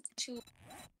talking to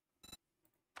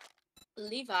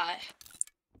Levi.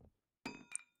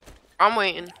 I'm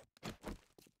waiting.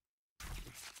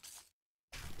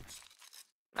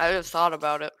 I just thought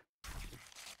about it.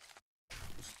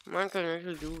 I'm not gonna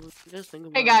actually do it. Just think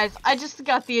about Hey guys, I just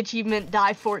got the achievement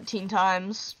die 14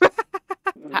 times.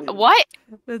 it. What?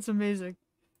 That's amazing.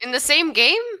 In the same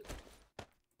game?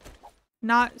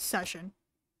 Not session.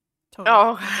 Total.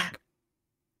 Oh. I think.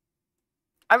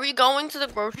 Are we going to the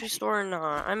grocery store or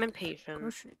not? I'm impatient.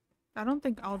 Grocery. I don't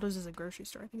think Aldo's is a grocery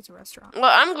store. I think it's a restaurant. Well,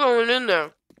 I'm going in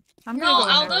there. I'm No, gonna go in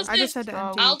there. Aldo's I just is- had to Oh.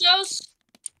 empty. Aldo's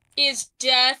is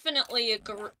definitely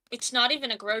it's not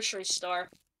even a grocery store.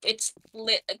 It's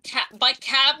by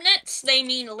cabinets, they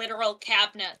mean literal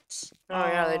cabinets. Oh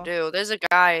yeah, they Oh. do. There's a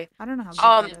guy. I don't know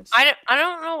how big that is. I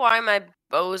don't know why my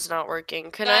bow's not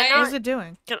working. Can I Guys- What is not? it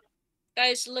doing?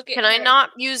 Guys, look at Can I her.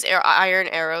 not use iron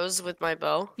arrows with my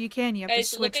bow? You can. You have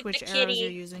Guys, to look switch at the which arrows you're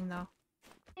kitty. using, though.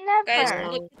 Guys,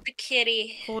 Never. look at the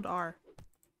kitty. Hold R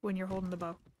when you're holding the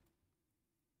bow.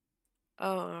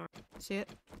 Oh. See it?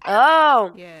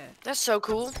 Oh, Yeah. that's so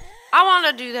cool. I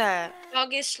want to do that.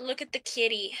 August, look at the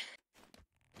kitty.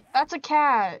 That's a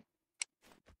cat.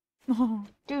 Oh,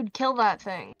 Dude, kill that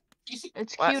thing.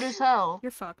 It's What? cute as hell.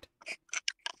 you're fucked.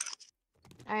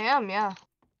 I am, yeah.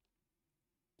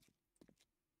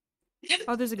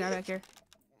 Oh, there's a guy back here.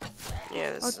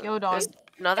 Yeah, there's, Yo, dog. there's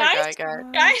another guy. Guys?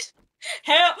 Guys,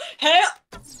 help! Help!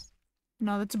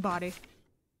 No, that's a body.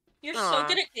 You're Aw, so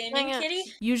good at gaming, dang it. kitty.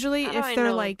 Usually, How do if I they're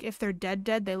know? like, if they're dead,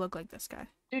 they look like this guy.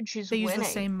 Dude, she's They use winning. the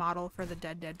same model for the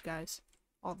dead guys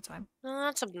all the time. Oh,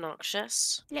 that's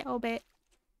obnoxious. Little bit.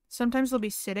 Sometimes they'll be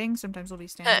sitting, sometimes they'll be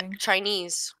standing.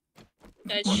 Chinese.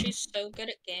 Guys, she's so good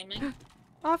at gaming.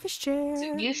 Office chair.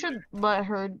 You should let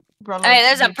her run. Hey, a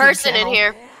there's a YouTube person in channel.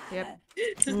 here. Yep.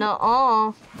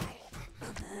 Nuh-uh.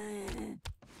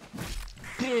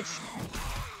 Bitch.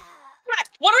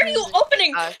 What are you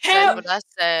opening? I said Help! what I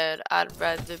said. I'd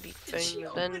rather be famous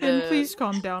than And dead. please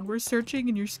calm down. We're searching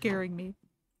and you're scaring me.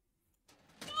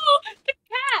 Oh, the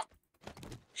cat!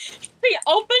 We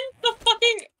opened the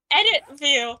fucking edit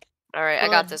view. All right, I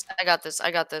got Good. this. I got this.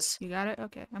 I got this. You got it?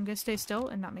 Okay. I'm gonna stay still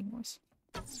and not make noise.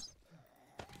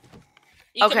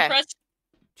 You Okay. can press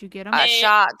Did you get him? I Hey.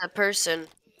 shot the person.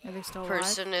 Are they still alive?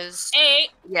 Person is A,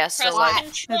 yes, press alive.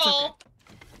 control,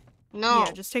 No,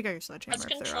 Yeah, just take out your sledgehammer press if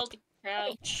they're control up. to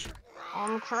crouch.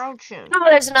 I'm crouching. Oh,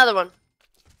 there's another one.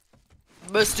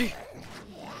 Musty.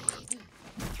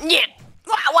 Yeah.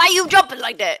 Why are you jumping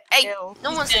like that? Hey, Ew. no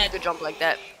He's one said you dead. could jump like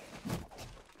that.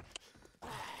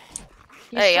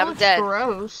 He Hey, still I'm looks dead.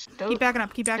 Gross. Don't, Keep backing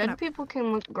up. Keep backing dead up. people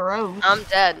can look gross. I'm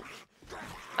dead.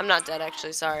 I'm not dead,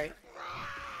 actually. Sorry.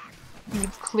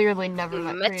 You've clearly never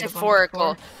met Creative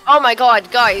Metaphorical. before. Oh my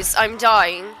god, guys, I'm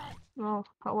dying. Oh,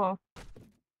 hello.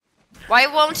 Why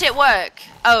won't it work?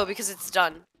 Oh, because it's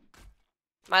done.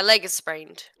 My leg is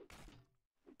sprained.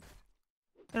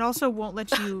 It also won't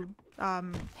let you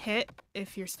hit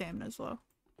if your stamina's low.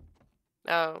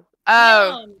 Oh.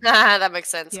 Yeah. That makes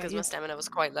sense Yeah, because you- my stamina was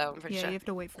quite low. I'm pretty Yeah, sure. you have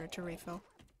to wait for it to refill.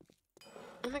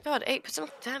 Oh my god, hey, put some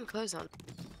damn clothes on.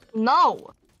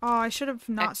 No. Oh, I should have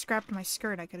not scrapped my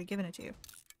skirt. I could have given it to you.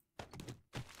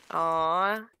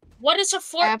 Aww. What is a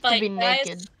fort I have to bite, be guys?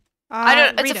 naked. I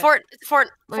don't. It's read a it.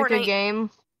 Like Fortnite. a game.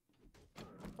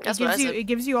 That's what I said. It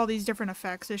gives you all these different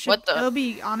effects. It should. What the- It'll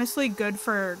be honestly good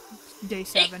for day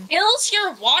 7. It kills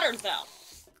your water though.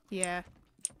 Yeah.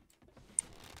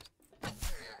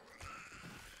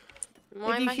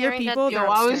 Why If am you I hear hearing people, that? Yo, they're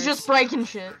I was upstairs. just breaking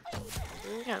shit.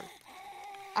 Okay.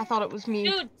 I thought it was me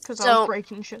Dude, because I so- was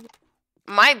breaking shit.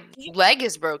 My leg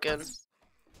is broken.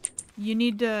 You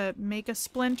need to make a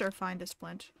splint or find a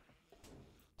splint.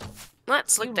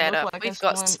 Let's You look that look up. like a We've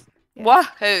got. splint. Yeah.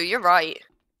 Wahoo! You're right.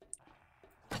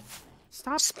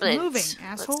 Stop Splint. moving,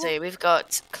 asshole. Let's see. We've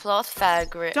got cloth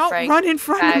fabric. Don't run in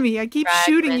front of me. I keep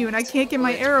shooting you and I fragment, can't get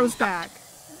my wood. arrows back.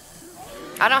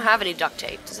 I don't have any duct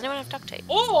tape. Does anyone have duct tape?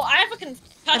 Oh, I have a concussion.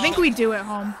 I think we do at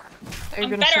home. Are you I'm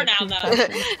gonna better say now, though.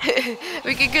 concussion?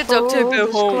 We can get duct tape Full at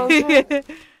home. disclosure.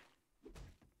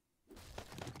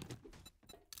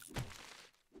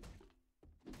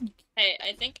 Hey,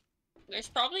 I think there's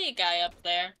probably a guy up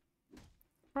there.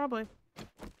 Probably.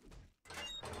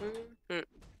 Mhm.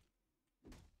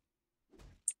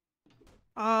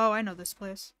 Oh, I know this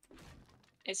place.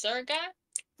 Is there a guy?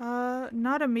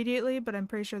 Not immediately, but I'm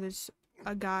pretty sure there's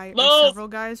a guy or Move! several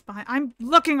guys behind. I'm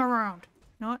looking around.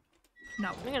 You know what? No.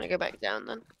 I'm gonna go back down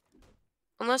then.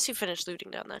 Unless you finish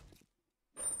looting down there.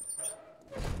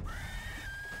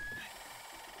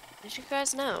 Did you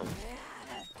guys know?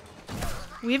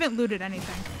 We haven't looted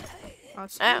anything. Oh,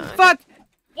 it's- Oh, okay. Fuck!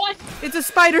 What? It's a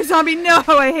spider zombie! No!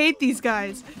 I hate these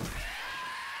guys!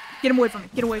 Get him away from me.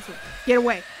 Get away from me. Get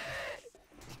away.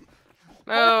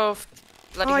 Oh,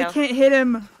 bloody Oh, I hell. can't hit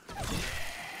him.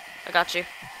 I got you.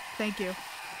 Thank you.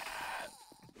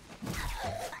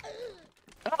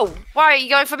 Oh, why are you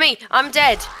going for me? I'm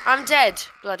dead. I'm dead.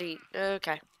 Bloody.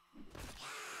 Okay.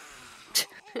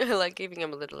 I like giving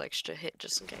him a little extra hit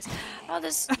just in case. Oh,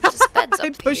 there's just beds up I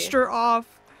pushed here. her off.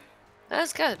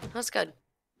 That's good. That's good.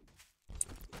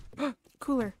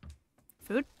 Cooler.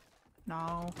 Food?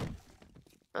 No.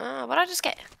 What'd I just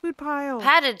get? Food pile.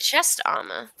 Padded chest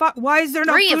armor. Why is there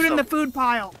no 3 of food in the them. food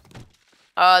pile?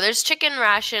 There's chicken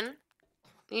ration.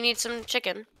 You need some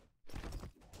chicken.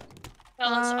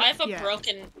 Fellas, I have a yeah.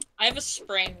 I have a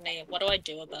sprained knee. What do I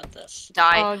do about this?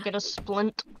 Die. Get a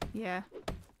splint. Yeah.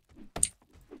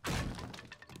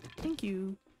 Thank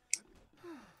you.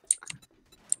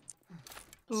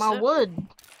 My So- wood.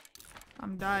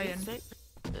 I'm dying.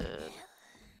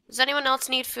 Does anyone else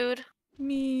need food?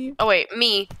 Me. Oh wait,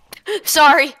 me.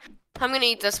 Sorry. I'm gonna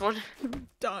eat this one. I'm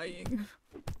dying.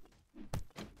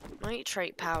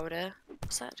 Nitrate powder.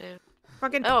 What's that do?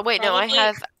 Fucking. Oh wait, no, I Probably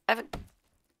have a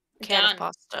can done. of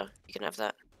pasta. You can have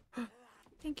that.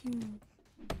 Thank you.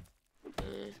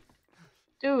 Mm.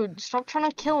 Dude, stop trying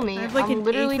to kill me. I have, like, I'm an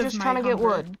literally eighth of just my trying to get hunger.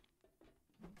 wood.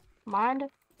 Mind?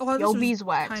 Oh, Yo,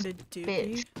 beeswax, kind of dookie.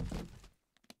 bitch.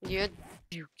 You're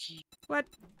dookie. What?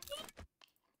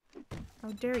 How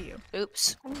dare you?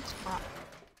 Oops. I need scrap.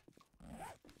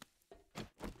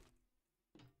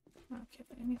 Okay.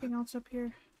 Anything else up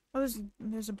here? Oh,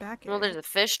 there's a back area. Well, there's a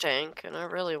fish tank, and I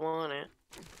really want it.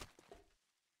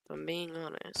 If I'm being I'll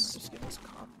honest. just get this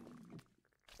cop.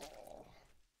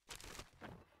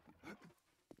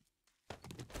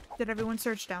 Did everyone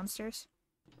search downstairs?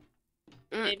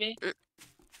 Mm. Maybe.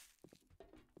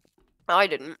 I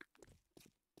didn't.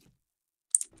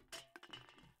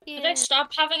 Did I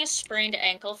stop having a sprained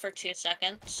ankle for 2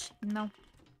 seconds? No.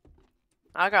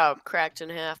 I got a cracked in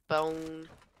half bone.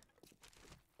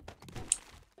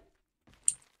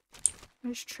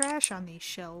 There's trash on these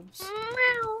shelves.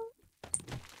 Meow.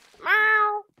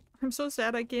 Meow. I'm so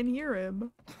sad I can't hear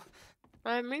him.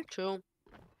 Me too.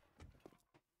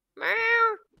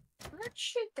 Meow. Where'd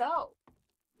she go?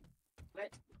 What?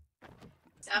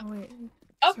 Oh, wait.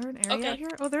 Oh, Is there an area okay. out here?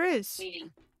 Oh, there is.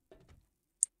 Meeting.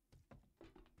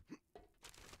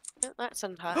 That's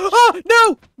untouched. Oh,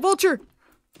 no! Vulture!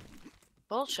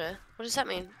 Bullshit. What does that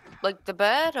mean? Like the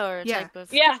bird or a Yeah. type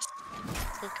of? Yes.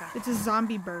 Okay. It's a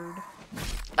zombie bird.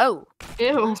 Oh,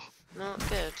 Ew. not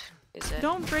good. Is it?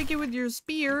 Don't break it with your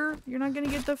spear. You're not gonna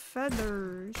get the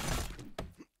feathers.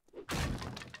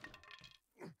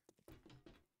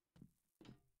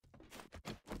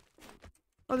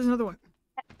 Oh, there's another one.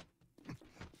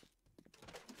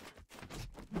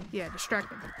 Yeah,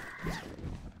 distract him.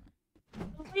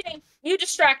 Meeting. You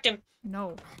distract him.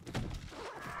 No.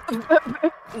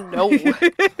 No.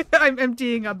 I'm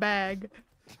emptying a bag.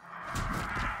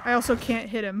 I also can't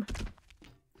hit him.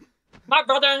 My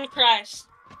brother in Christ.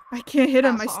 I can't hit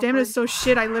him. My That's stamina is awkward. so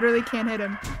shit, I literally can't hit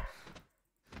him.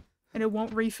 And it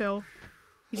won't refill.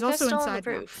 He's You guys also still on the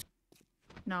inside now. roof?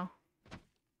 No.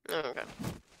 Oh, okay.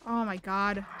 Oh my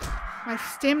god. My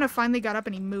stamina finally got up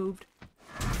and he moved.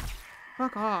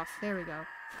 Fuck off. There we go.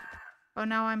 Oh,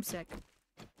 now I'm sick.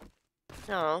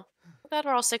 No. I'm glad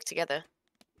we're all sick together.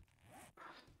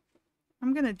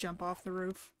 I'm gonna jump off the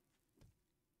roof.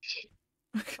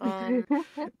 Um,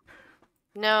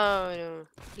 no.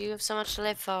 You have so much to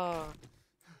live for.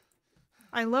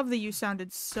 I love that you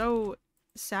sounded so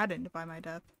saddened by my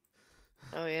death.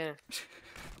 Oh, yeah.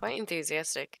 Quite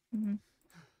enthusiastic. Mhm.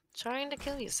 Trying to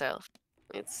kill yourself.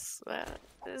 It's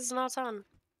not on.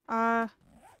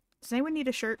 Does anyone need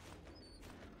a shirt?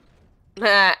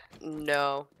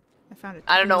 No. I found it.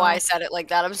 I don't know why I No. said it like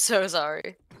that. I'm so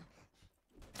sorry.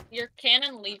 Your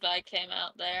Canon Levi came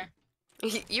out there.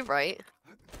 You're right.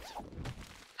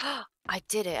 I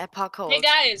did it. I parkoured. Hey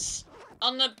guys,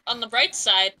 on the bright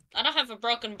side, I don't have a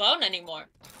broken bone anymore.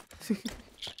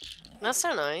 That's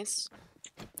so nice.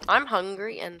 I'm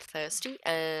hungry and thirsty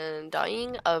and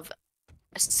dying of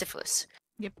syphilis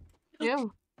Yeah,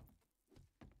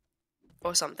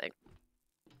 or something.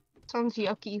 sounds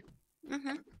yucky.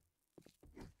 Mm-hmm.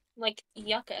 Like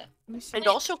yucca. Let me see. And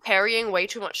also carrying way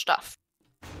too much stuff.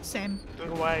 Same.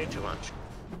 Like, way too much.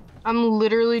 I'm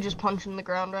literally just punching the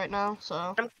ground right now,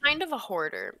 so. I'm kind of a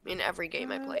hoarder in every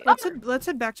game I play. Let's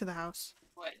head back to the house.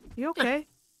 What? You okay?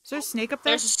 Is there a snake up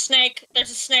there? There's a snake.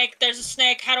 There's a snake. There's a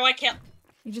snake. How do I kill?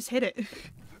 You just hit it.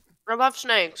 I love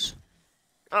snakes.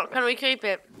 Oh, can we keep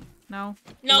it? No.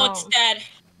 No, No. it's dead.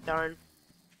 Darn.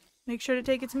 Make sure to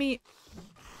take its meat.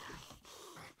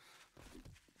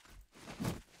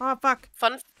 Oh, fuck.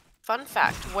 Fun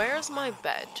fact, where's my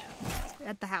bed?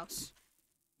 At the house.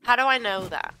 How do I know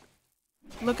that?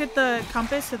 Look at the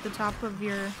compass at the top of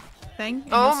your thing. and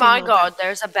you'll Oh see a my little god,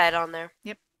 there's a bed on there.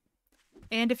 bed.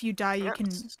 And if you die, you can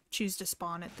Yes. choose to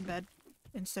spawn at the bed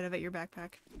instead of at your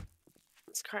backpack.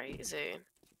 It's crazy.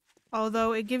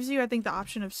 Although it gives you, I think, the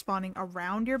option of spawning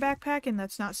around your backpack, and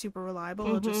that's not super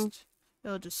reliable.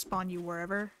 It'll just spawn you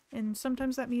wherever, and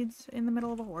sometimes that means in the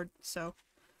middle of a horde. So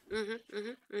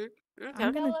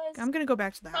Okay. I'm gonna go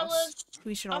back to the house. Fellas,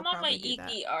 We should all I'm on my probably do that.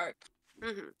 Iki arc.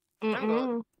 I'm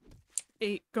going.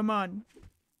 Hey, come on.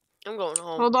 I'm going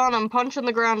home. Hold on, I'm punching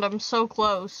the ground. I'm so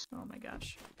close. Oh my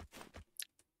gosh.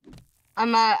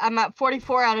 I'm at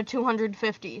 44 out of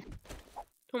 250.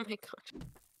 Oh my god.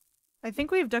 I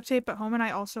think we have duct tape at home, and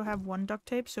I also have one duct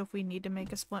tape. So if we need to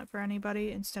make a splint for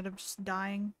anybody instead of just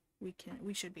dying,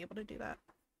 we should be able to do that.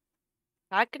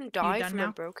 I can die done from now?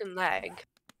 a broken leg.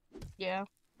 Yeah.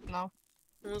 No.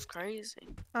 That was crazy.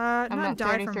 I'm Not at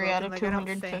die from 33 out broken of leg, I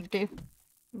don't think, 250.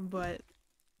 but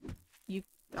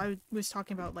I was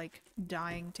talking about like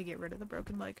dying to get rid of the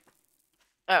broken leg.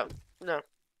 Oh, no.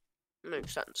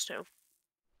 Makes sense too.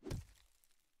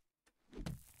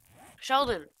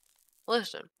 Sheldon,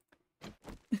 listen.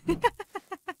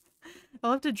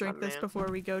 I'll have to drink Oh, this man. before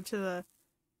we go to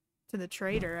the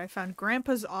trader. I found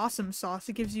Grandpa's awesome sauce.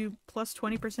 It gives you plus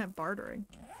 20% bartering.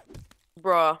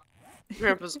 Bruh.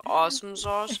 Grandpa's awesome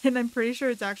sauce. And I'm pretty sure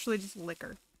it's actually just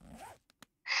liquor.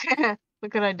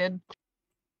 Look what I did.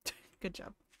 Good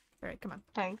job. Alright, come on.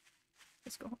 Thanks.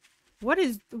 Let's go home.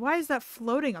 Why is that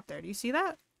floating up there? Do you see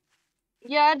that?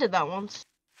 Yeah, I did that once.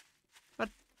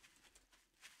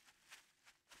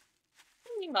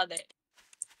 Mother.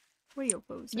 Where you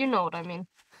pose? You know what I mean.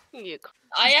 You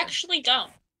I actually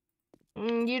don't.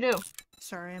 You do.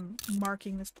 Sorry, I'm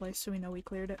marking this place so we know we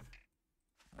cleared it.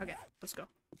 Okay, let's go.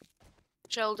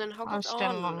 Sheldon, how I was about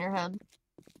standing on your head.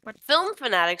 Film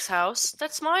Fanatic's house?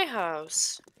 That's my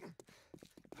house.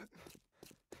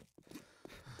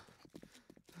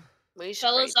 We should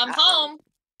Fellas, raid I'm that home. one.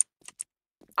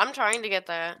 I'm trying to get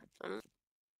there. I'm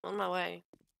on my way.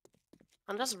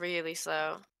 I'm just really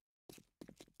slow.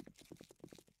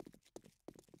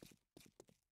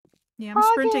 Yeah, I'm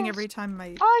sprinting August! every time my...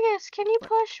 August, can you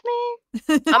push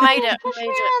me? I made it. Push I me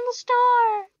made it. around the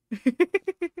store.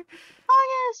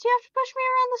 August, you have to push me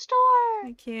around the store.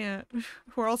 I can't.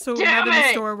 We're also Damn not in the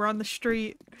it! store, we're on the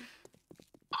street.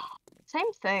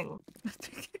 Same thing.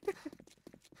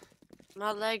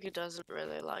 My leg doesn't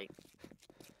really like.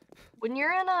 When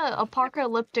you're in a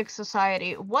apocalyptic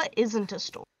society, what isn't a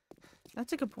store?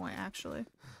 That's a good point, actually.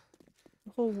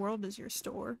 The whole world is your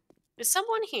store. Is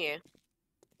someone here?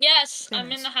 Yes, Very I'm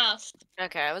nice. in the house.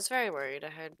 Okay, I was very worried. I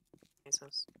heard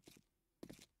Jesus.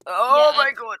 Oh Yeah,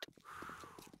 my god.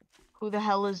 Who the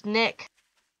hell is Nick?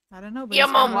 I don't know, but Yeah,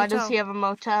 he's got a Mom. Why does motel. he have a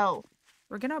motel?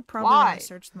 We're gonna probably Why? gonna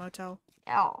search the motel.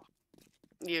 Yeah.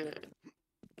 Yeah.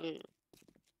 Yeah.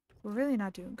 We're really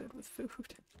not doing good with food.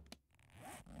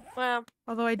 Well,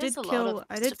 Although I There's did a lot of kill,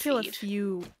 us to a feed.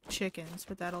 few chickens,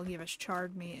 but that'll give us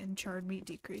charred meat, and charred meat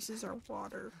decreases our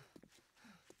water.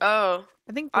 oh,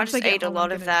 I think I once I just get ate a home, I'm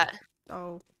lot of gonna. that.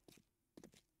 Oh,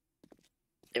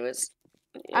 It was.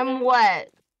 I'm wet.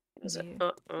 It was yeah.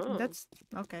 oh. That's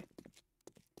okay.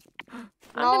 I'm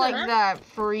Not like gonna that,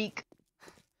 freak.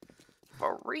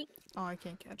 freak. Oh, I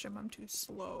can't catch him. I'm too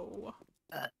slow.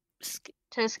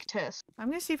 Tisk tisk. I'm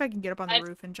gonna see if I can get up on the I've-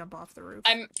 roof and jump off the roof.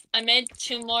 I made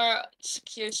 2 more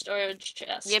secure storage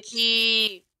chests.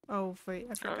 Yippee! Oh wait,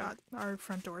 I forgot. Our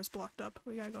front door is blocked up.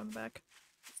 We gotta go in the back.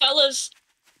 Fellas,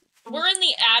 we're in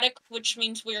the attic, which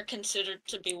means we're considered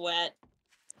to be wet.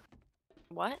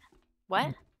 What?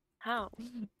 What? How?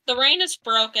 The rain is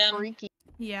broken. Freaky.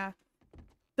 Yeah.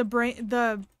 The brain.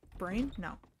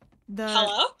 No.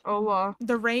 Hello? Oh,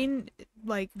 The rain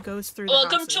like goes through the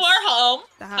Welcome houses. to our home.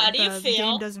 How do you the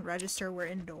feel? game doesn't register. We're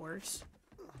indoors.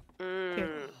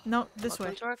 No, this Welcome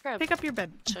way. to our crib. Pick up your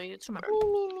bed. Show you Come on.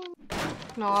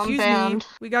 no, I'm Excuse banned. me.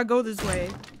 We gotta go this way.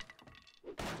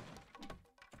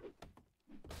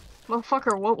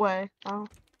 Motherfucker, what way? Oh.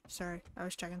 Sorry, I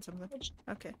was checking something.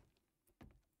 Okay.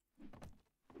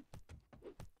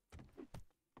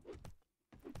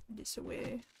 This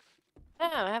way. Oh,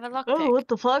 I have a lockpick. Oh, what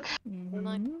the fuck?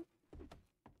 Mhm.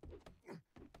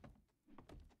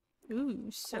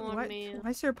 Ooh, so Oh, what? man.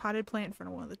 Why is there a potted plant in front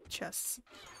of one of the chests?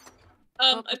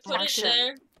 I put it protection.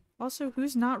 there. Also,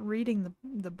 who's not reading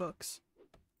the books?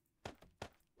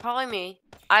 Probably me.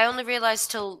 I only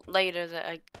realized till later that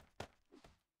I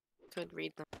could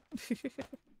read them.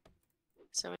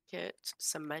 So I get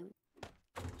cement.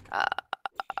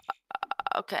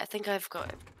 Okay, I think I've got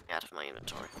it out of my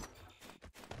inventory.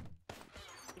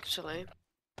 Actually,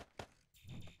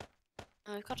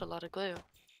 I've got a lot of glue,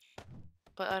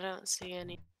 but I don't see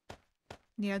any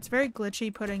Yeah, it's very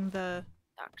glitchy putting the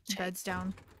duct tape. beds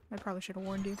down. I probably should have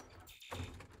warned you.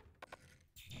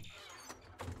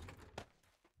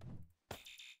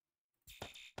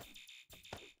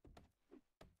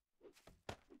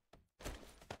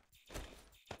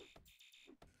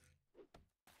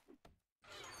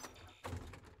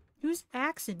 Who's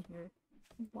axe in here?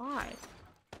 Why?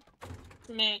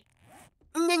 Me.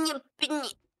 I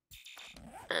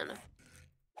don't know.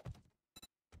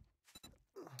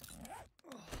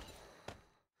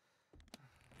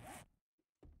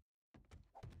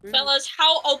 Fellas,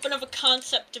 how open of a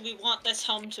concept do we want this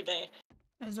home to be?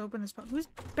 As open as possible. Whose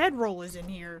bedroll is in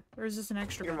here? Or is this an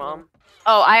extra Your bedroll? mom.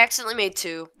 Oh, I accidentally made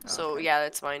 2, so Okay. yeah,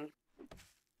 that's mine.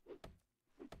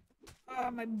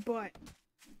 Oh, my butt.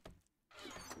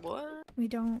 What? We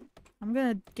don't... I'm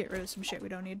gonna get rid of some shit we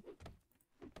don't need.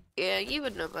 Yeah, you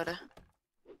would know better.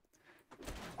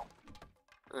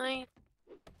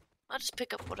 I'll just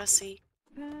pick up what I see.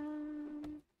 Hang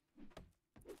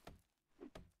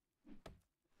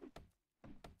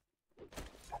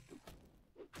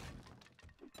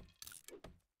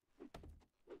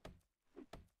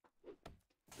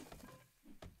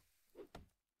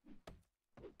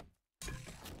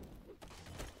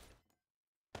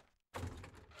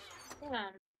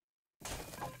on.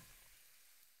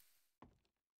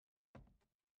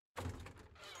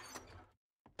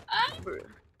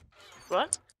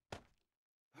 What?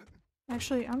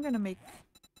 Actually, I'm gonna make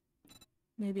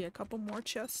maybe a couple more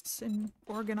chests and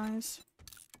organize.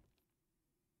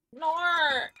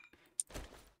 Nor.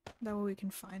 That way we can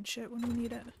find shit when we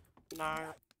need it. No.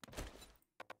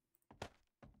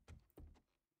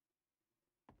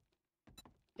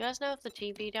 You guys know if the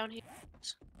TV down here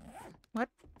is? No,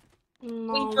 We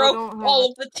don't broke have all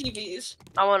of the TVs.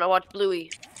 I want to watch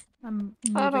Bluey. I'm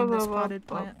moving this potted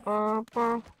plant.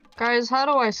 Guys, how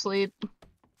do I sleep?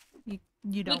 You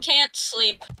We don't. can't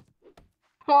sleep.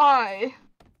 Why?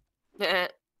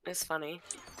 It's funny.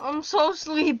 I'm so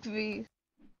sleepy.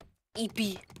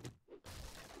 EP.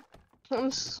 I'm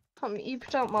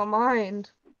eeped out my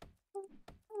mind.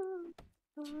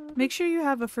 Make sure you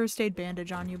have a first aid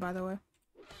bandage on you, by the way.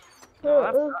 No,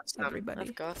 I've got some. Everybody.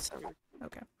 I've got some.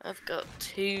 Okay. I've got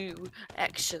 2,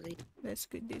 actually. That's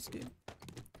good, that's good.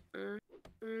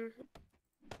 Mm-hmm.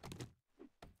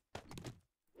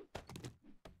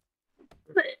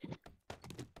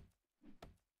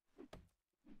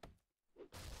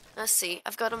 Let's see.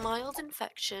 I've got a mild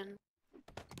infection.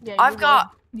 Yeah, I've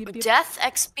got Yep, yep. death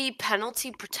XP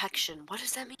penalty protection. What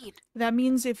does that mean? That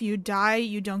means if you die,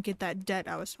 you don't get that debt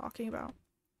I was talking about.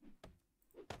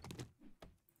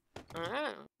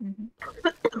 Oh.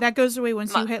 That goes away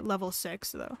once My- you hit level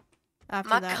 6, though. After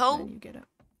My that, coat- then you get it.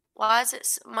 Why is it?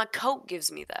 My coat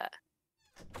gives me that.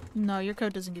 No, your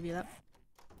code doesn't give you that.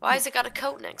 Why has it got a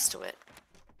coat next to it?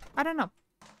 I don't know.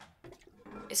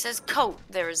 It says coat.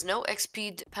 There is no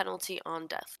XP penalty on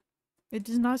death. It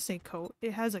does not say coat.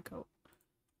 It has a coat.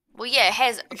 Well, yeah, it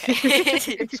has. Okay.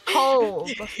 It's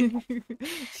cold.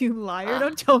 You liar!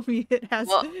 Don't tell me it has.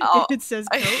 Well, oh, it says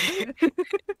coat.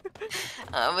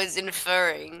 I was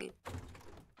inferring.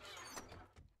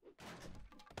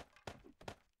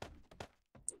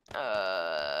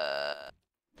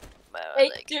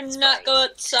 Do not go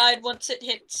outside once it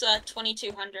hits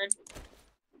 2200.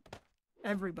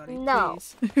 Everybody, No.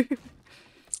 please.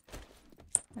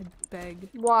 I beg.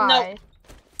 Why?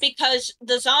 Because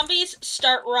the zombies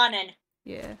start running.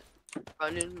 Yeah.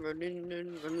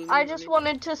 Running. I just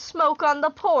wanted to smoke on the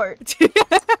porch.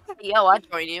 Yo, I'll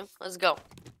join you. Let's go.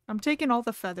 I'm taking all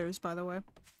the feathers, by the way.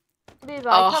 Levi,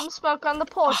 Oh. come smoke on the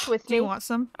porch with Do me. you want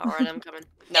some? Alright, I'm coming.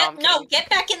 No, I'm kidding. Get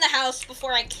back in the house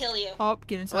before I kill you. Oh,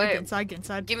 get inside, Wait. get inside, get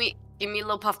inside. Give me a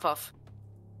little puff puff.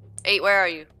 Hey, where are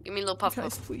you? Give me a little puff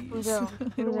Guys, puff. please. No,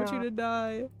 I don't want you no. to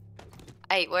die.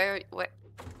 Hey, where?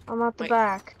 I'm at the Wait.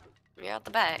 back. You're out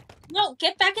the back. No,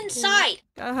 get back inside.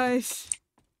 Guys.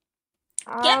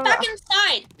 Get back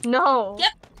inside. No.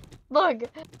 Yep. Look,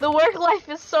 the work life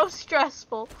is so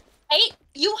stressful. Hey,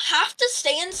 you have to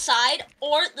stay inside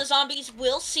or the zombies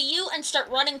will see you and start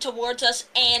running towards us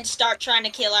and start trying to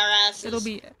kill our asses. It'll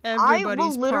be I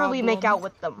everybody's will literally make problem. out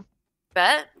with them.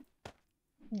 Bet?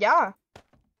 Yeah.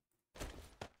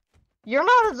 You're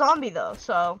not a zombie though,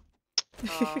 so.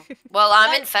 Well,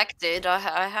 I'm infected. I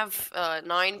have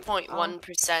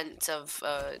 9.1% of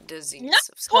disease. No, of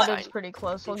some That's kind. pretty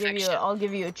close. Infection. I'll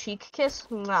give you a cheek kiss.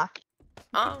 Mwah.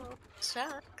 Oh,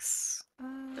 shucks.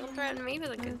 Don't threaten me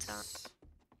with a good time.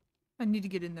 I need to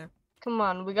get in there. Come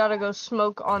on, we gotta go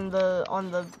smoke on the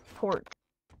porch.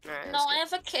 Alright, No, let's I go.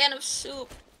 have a can of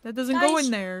soup. That doesn't go Guys.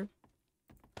 in there.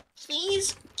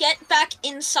 Please get back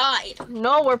inside.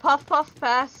 No, we're puff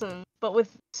passing, but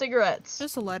with cigarettes.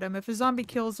 Just let him. If a zombie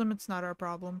kills him, it's not our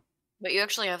problem. But you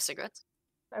actually have cigarettes?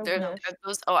 I Are wish.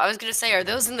 those, oh, I was gonna say, are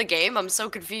those in the game? I'm so I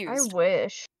confused.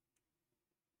 wish.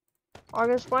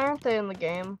 August, why aren't they in the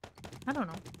game? I don't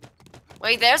know.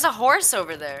 Wait, there's a horse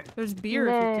over there. There's beer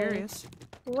if Nay. you're curious.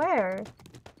 Where?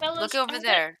 Fellas, Look over I'm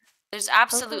there. There's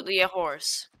absolutely a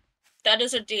horse. That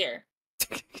is a deer.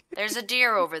 There's a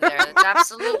deer over there. That's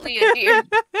absolutely a deer.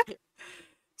 That's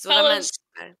what I meant. Fellas,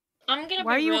 I'm gonna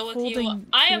Why are be you real with holding you.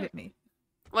 I food am. at me?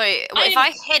 Wait, I if am-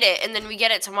 I hit it and then we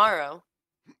get it tomorrow,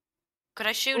 could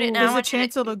I shoot it Ooh. now? There's a and hit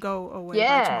chance it? it'll go away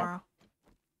Yeah. by tomorrow.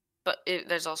 But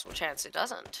there's also a chance it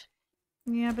doesn't.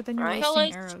 Yeah, but then you're Right.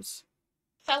 wasting Fellas.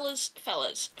 arrows.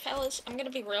 Fellas, I'm gonna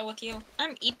be real with you.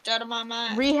 I'm eeped out of my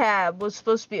mind. Rehab was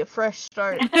supposed to be a fresh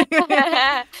start.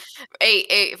 Hey,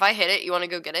 if I hit it, you want to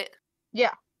go get it?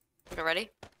 Yeah. Okay, ready?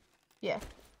 Yeah.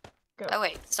 Go. Oh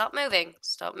wait, stop moving.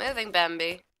 Stop moving,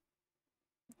 Bambi.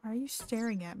 Why are you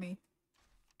staring at me?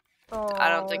 I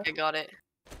don't think I got it.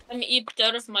 I'm eeped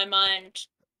out of my mind.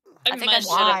 I think I messed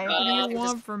should it have up. What do you this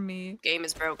want from me? game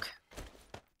is broke.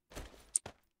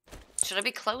 Should I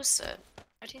be closer?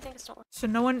 Why do you think it's not working? So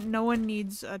no one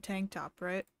needs a tank top,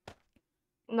 right?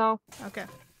 No, Okay.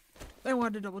 I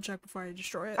wanted to double check before I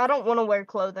destroy it. I don't want to wear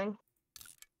clothing.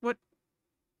 What?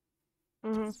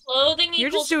 Clothing You're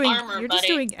equals just doing armor, you're buddy. just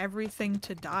doing everything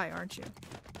to die, aren't you?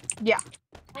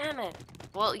 Damn it.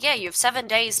 Well, yeah, you have 7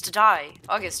 days to die.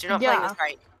 August, you're not playing Yeah. this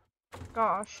right.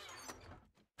 Gosh.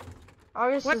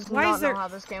 August What- does why not is there- know how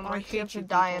this game Oh, I works. You have hate to you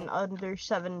die people. in under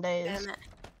 7 days. Damn it.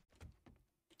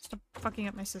 Stop fucking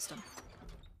up my system.